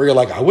now where you're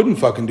like, I wouldn't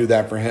fucking do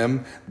that for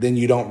him, then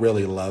you don't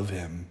really love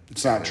him.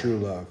 It's not true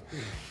love.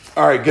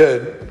 All right,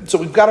 good. So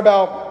we've got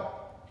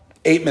about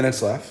 8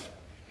 minutes left.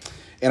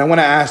 And I want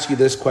to ask you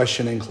this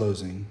question in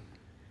closing.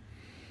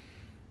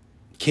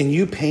 Can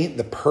you paint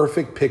the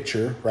perfect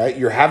picture, right?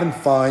 You're having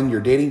fun, you're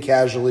dating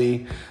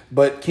casually,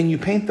 but can you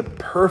paint the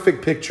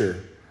perfect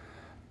picture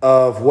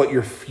of what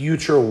your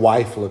future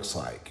wife looks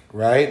like,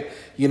 right?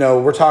 You know,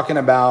 we're talking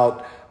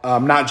about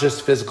not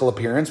just physical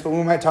appearance, but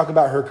we might talk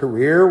about her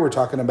career. We're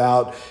talking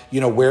about,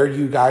 you know, where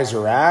you guys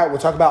are at. We'll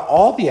talk about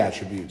all the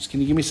attributes.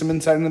 Can you give me some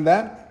insight into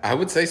that? I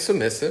would say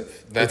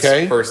submissive. That's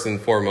Okay. first and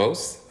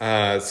foremost.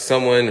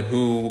 Someone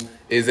who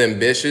is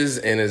ambitious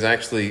and is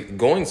actually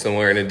going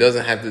somewhere, and it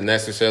doesn't have to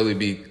necessarily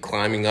be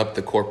climbing up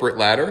the corporate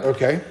ladder.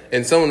 Okay.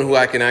 And someone who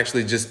I can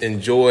actually just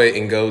enjoy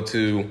and go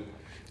to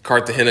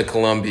Cartagena,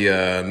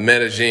 Colombia,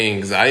 Medellin,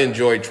 because I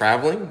enjoy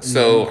traveling.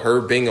 So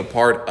her being a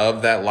part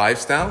of that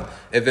lifestyle,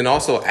 and then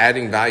also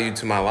adding value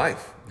to my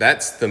life.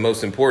 That's the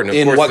most important.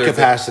 In what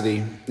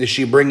capacity? Is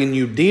she bringing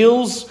you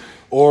deals?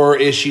 Or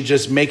is she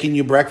just making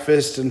you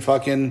breakfast and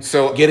fucking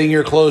getting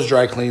your clothes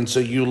dry cleaned so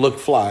you look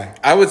fly?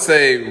 I would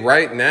say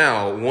right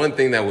now, one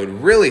thing that would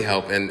really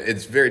help, and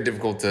it's very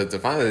difficult to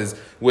find, is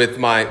with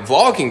my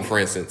vlogging, for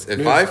instance.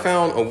 If I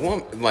found a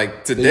woman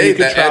like today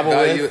that add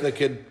value, that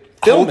could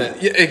film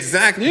it. Yeah,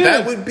 exactly.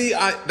 Yeah.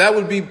 That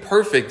would be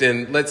perfect.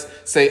 And let's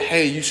say,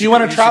 hey, you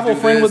want a travel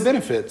friend with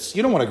benefits.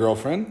 You don't want a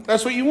girlfriend.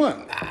 That's what you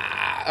want.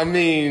 I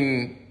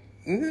mean.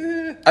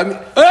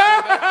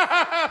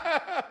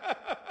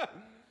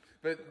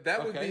 But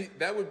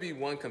that would be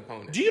one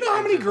component. Do you know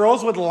how many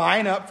girls would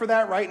line up for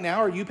that right now?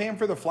 Are you paying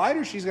for the flight,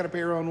 or she's got to pay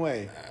her own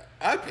way?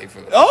 I'd pay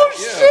for the Oh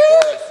flight. shit! Yeah,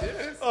 of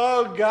course, yes.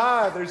 Oh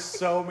god, there's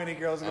so many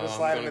girls going to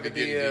slide into the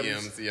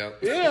DMs. Yep.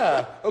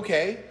 Yeah.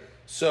 Okay.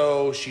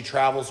 So she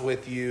travels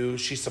with you.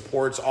 She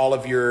supports all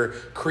of your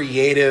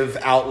creative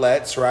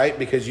outlets, right?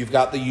 Because you've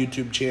got the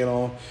YouTube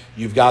channel,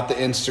 you've got the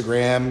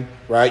Instagram,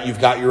 right?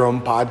 You've got your own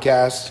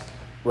podcast.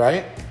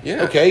 Right?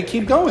 Yeah. Okay,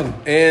 keep going.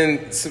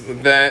 And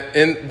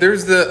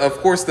there's of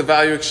course the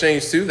value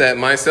exchange to that.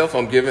 Myself,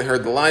 I'm giving her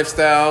the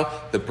lifestyle,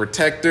 the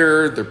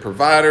protector, the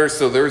provider.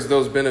 So there's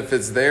those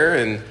benefits there.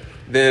 And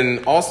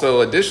then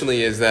also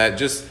additionally is that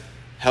just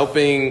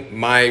helping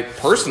my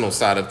personal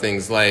side of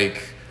things.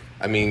 Like,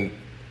 I mean,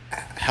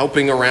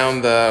 helping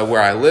around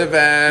where I live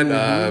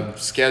at,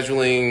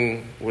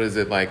 scheduling, what is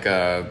it, like,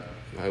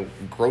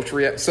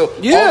 grocery. So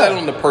all that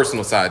on the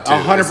personal side too.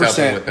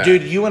 100%.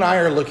 Dude, you and I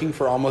are looking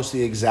for almost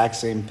the exact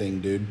same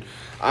thing, dude.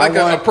 Like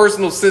a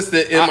personal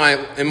assistant in my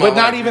but life.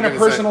 not even a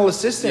personal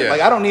assistant. Yeah.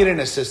 Like, I don't need an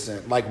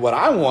assistant. Like, what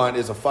I want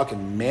is a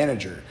fucking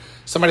manager.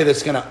 Somebody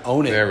that's going to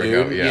own it, there we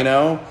dude. go, yeah. You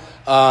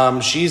know?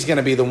 She's going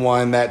to be the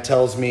one that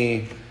tells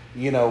me,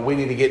 you know, we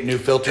need to get new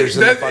filters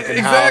in the fucking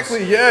house.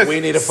 Exactly, yes. We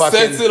need to fucking...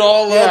 Sets it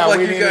all up like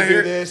we you need got to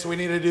here. do this. We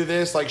need to do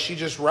this. Like, she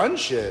just runs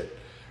shit.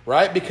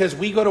 Right? Because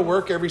we go to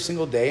work every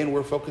single day and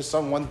we're focused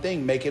on one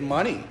thing, making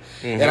money.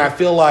 And I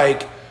feel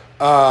like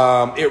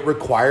it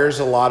requires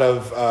a lot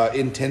of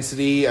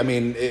intensity. I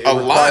mean, it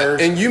requires...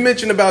 lot. And you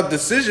mentioned about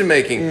decision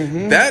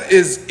making. That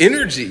is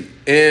energy.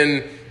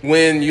 And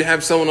when you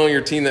have someone on your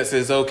team that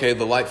says, okay,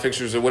 the light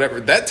fixtures or whatever,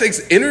 that takes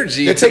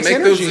energy to make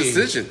those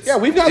decisions. Yeah,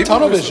 we've got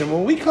tunnel vision.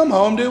 When we come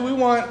home, dude, we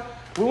want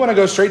to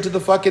go straight to the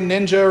fucking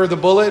Ninja or the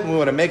Bullet, and we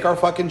want to make our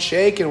fucking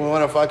shake, and we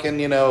want to fucking,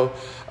 you know...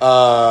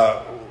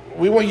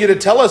 we want you to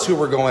tell us who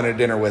we're going to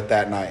dinner with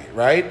that night,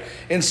 right?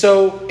 And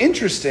so,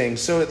 interesting.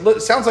 So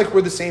it sounds like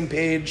we're the same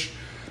page.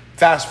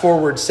 Fast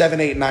forward 7,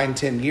 8, 9,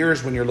 10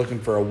 years when you're looking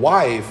for a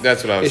wife.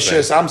 That's what I was It's saying.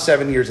 just I'm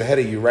 7 years ahead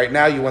of you. Right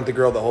now, you want the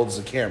girl that holds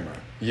the camera.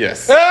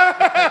 Yes.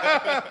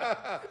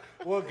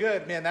 Well,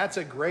 good, man. That's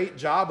a great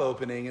job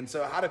opening. And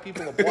so how do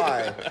people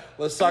apply?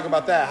 Let's talk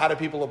about that. How do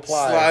people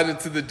apply? Slide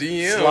into the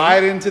DM.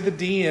 Slide into the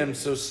DM.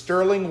 So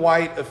Sterling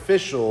White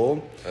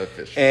official.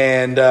 Official.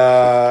 And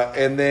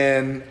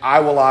then I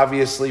will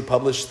obviously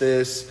publish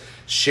this,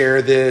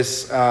 share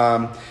this.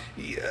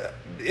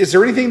 Is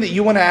there anything that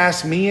you want to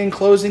ask me in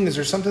closing? Is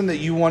there something that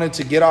you wanted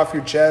to get off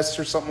your chest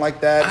or something like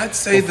that? I'd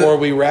say before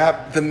we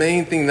wrap. The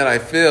main thing that I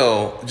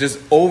feel just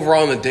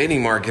overall in the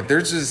dating market,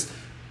 there's just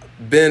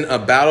been a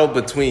battle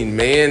between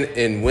men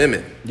and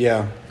women.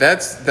 Yeah.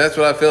 That's what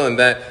I feel, and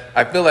that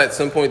I feel at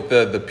some point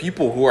the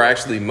people who are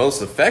actually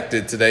most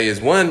affected today is,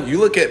 one, you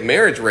look at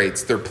marriage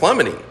rates, they're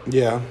plummeting.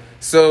 Yeah.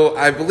 So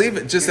I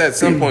believe just at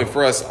some point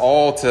for us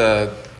all to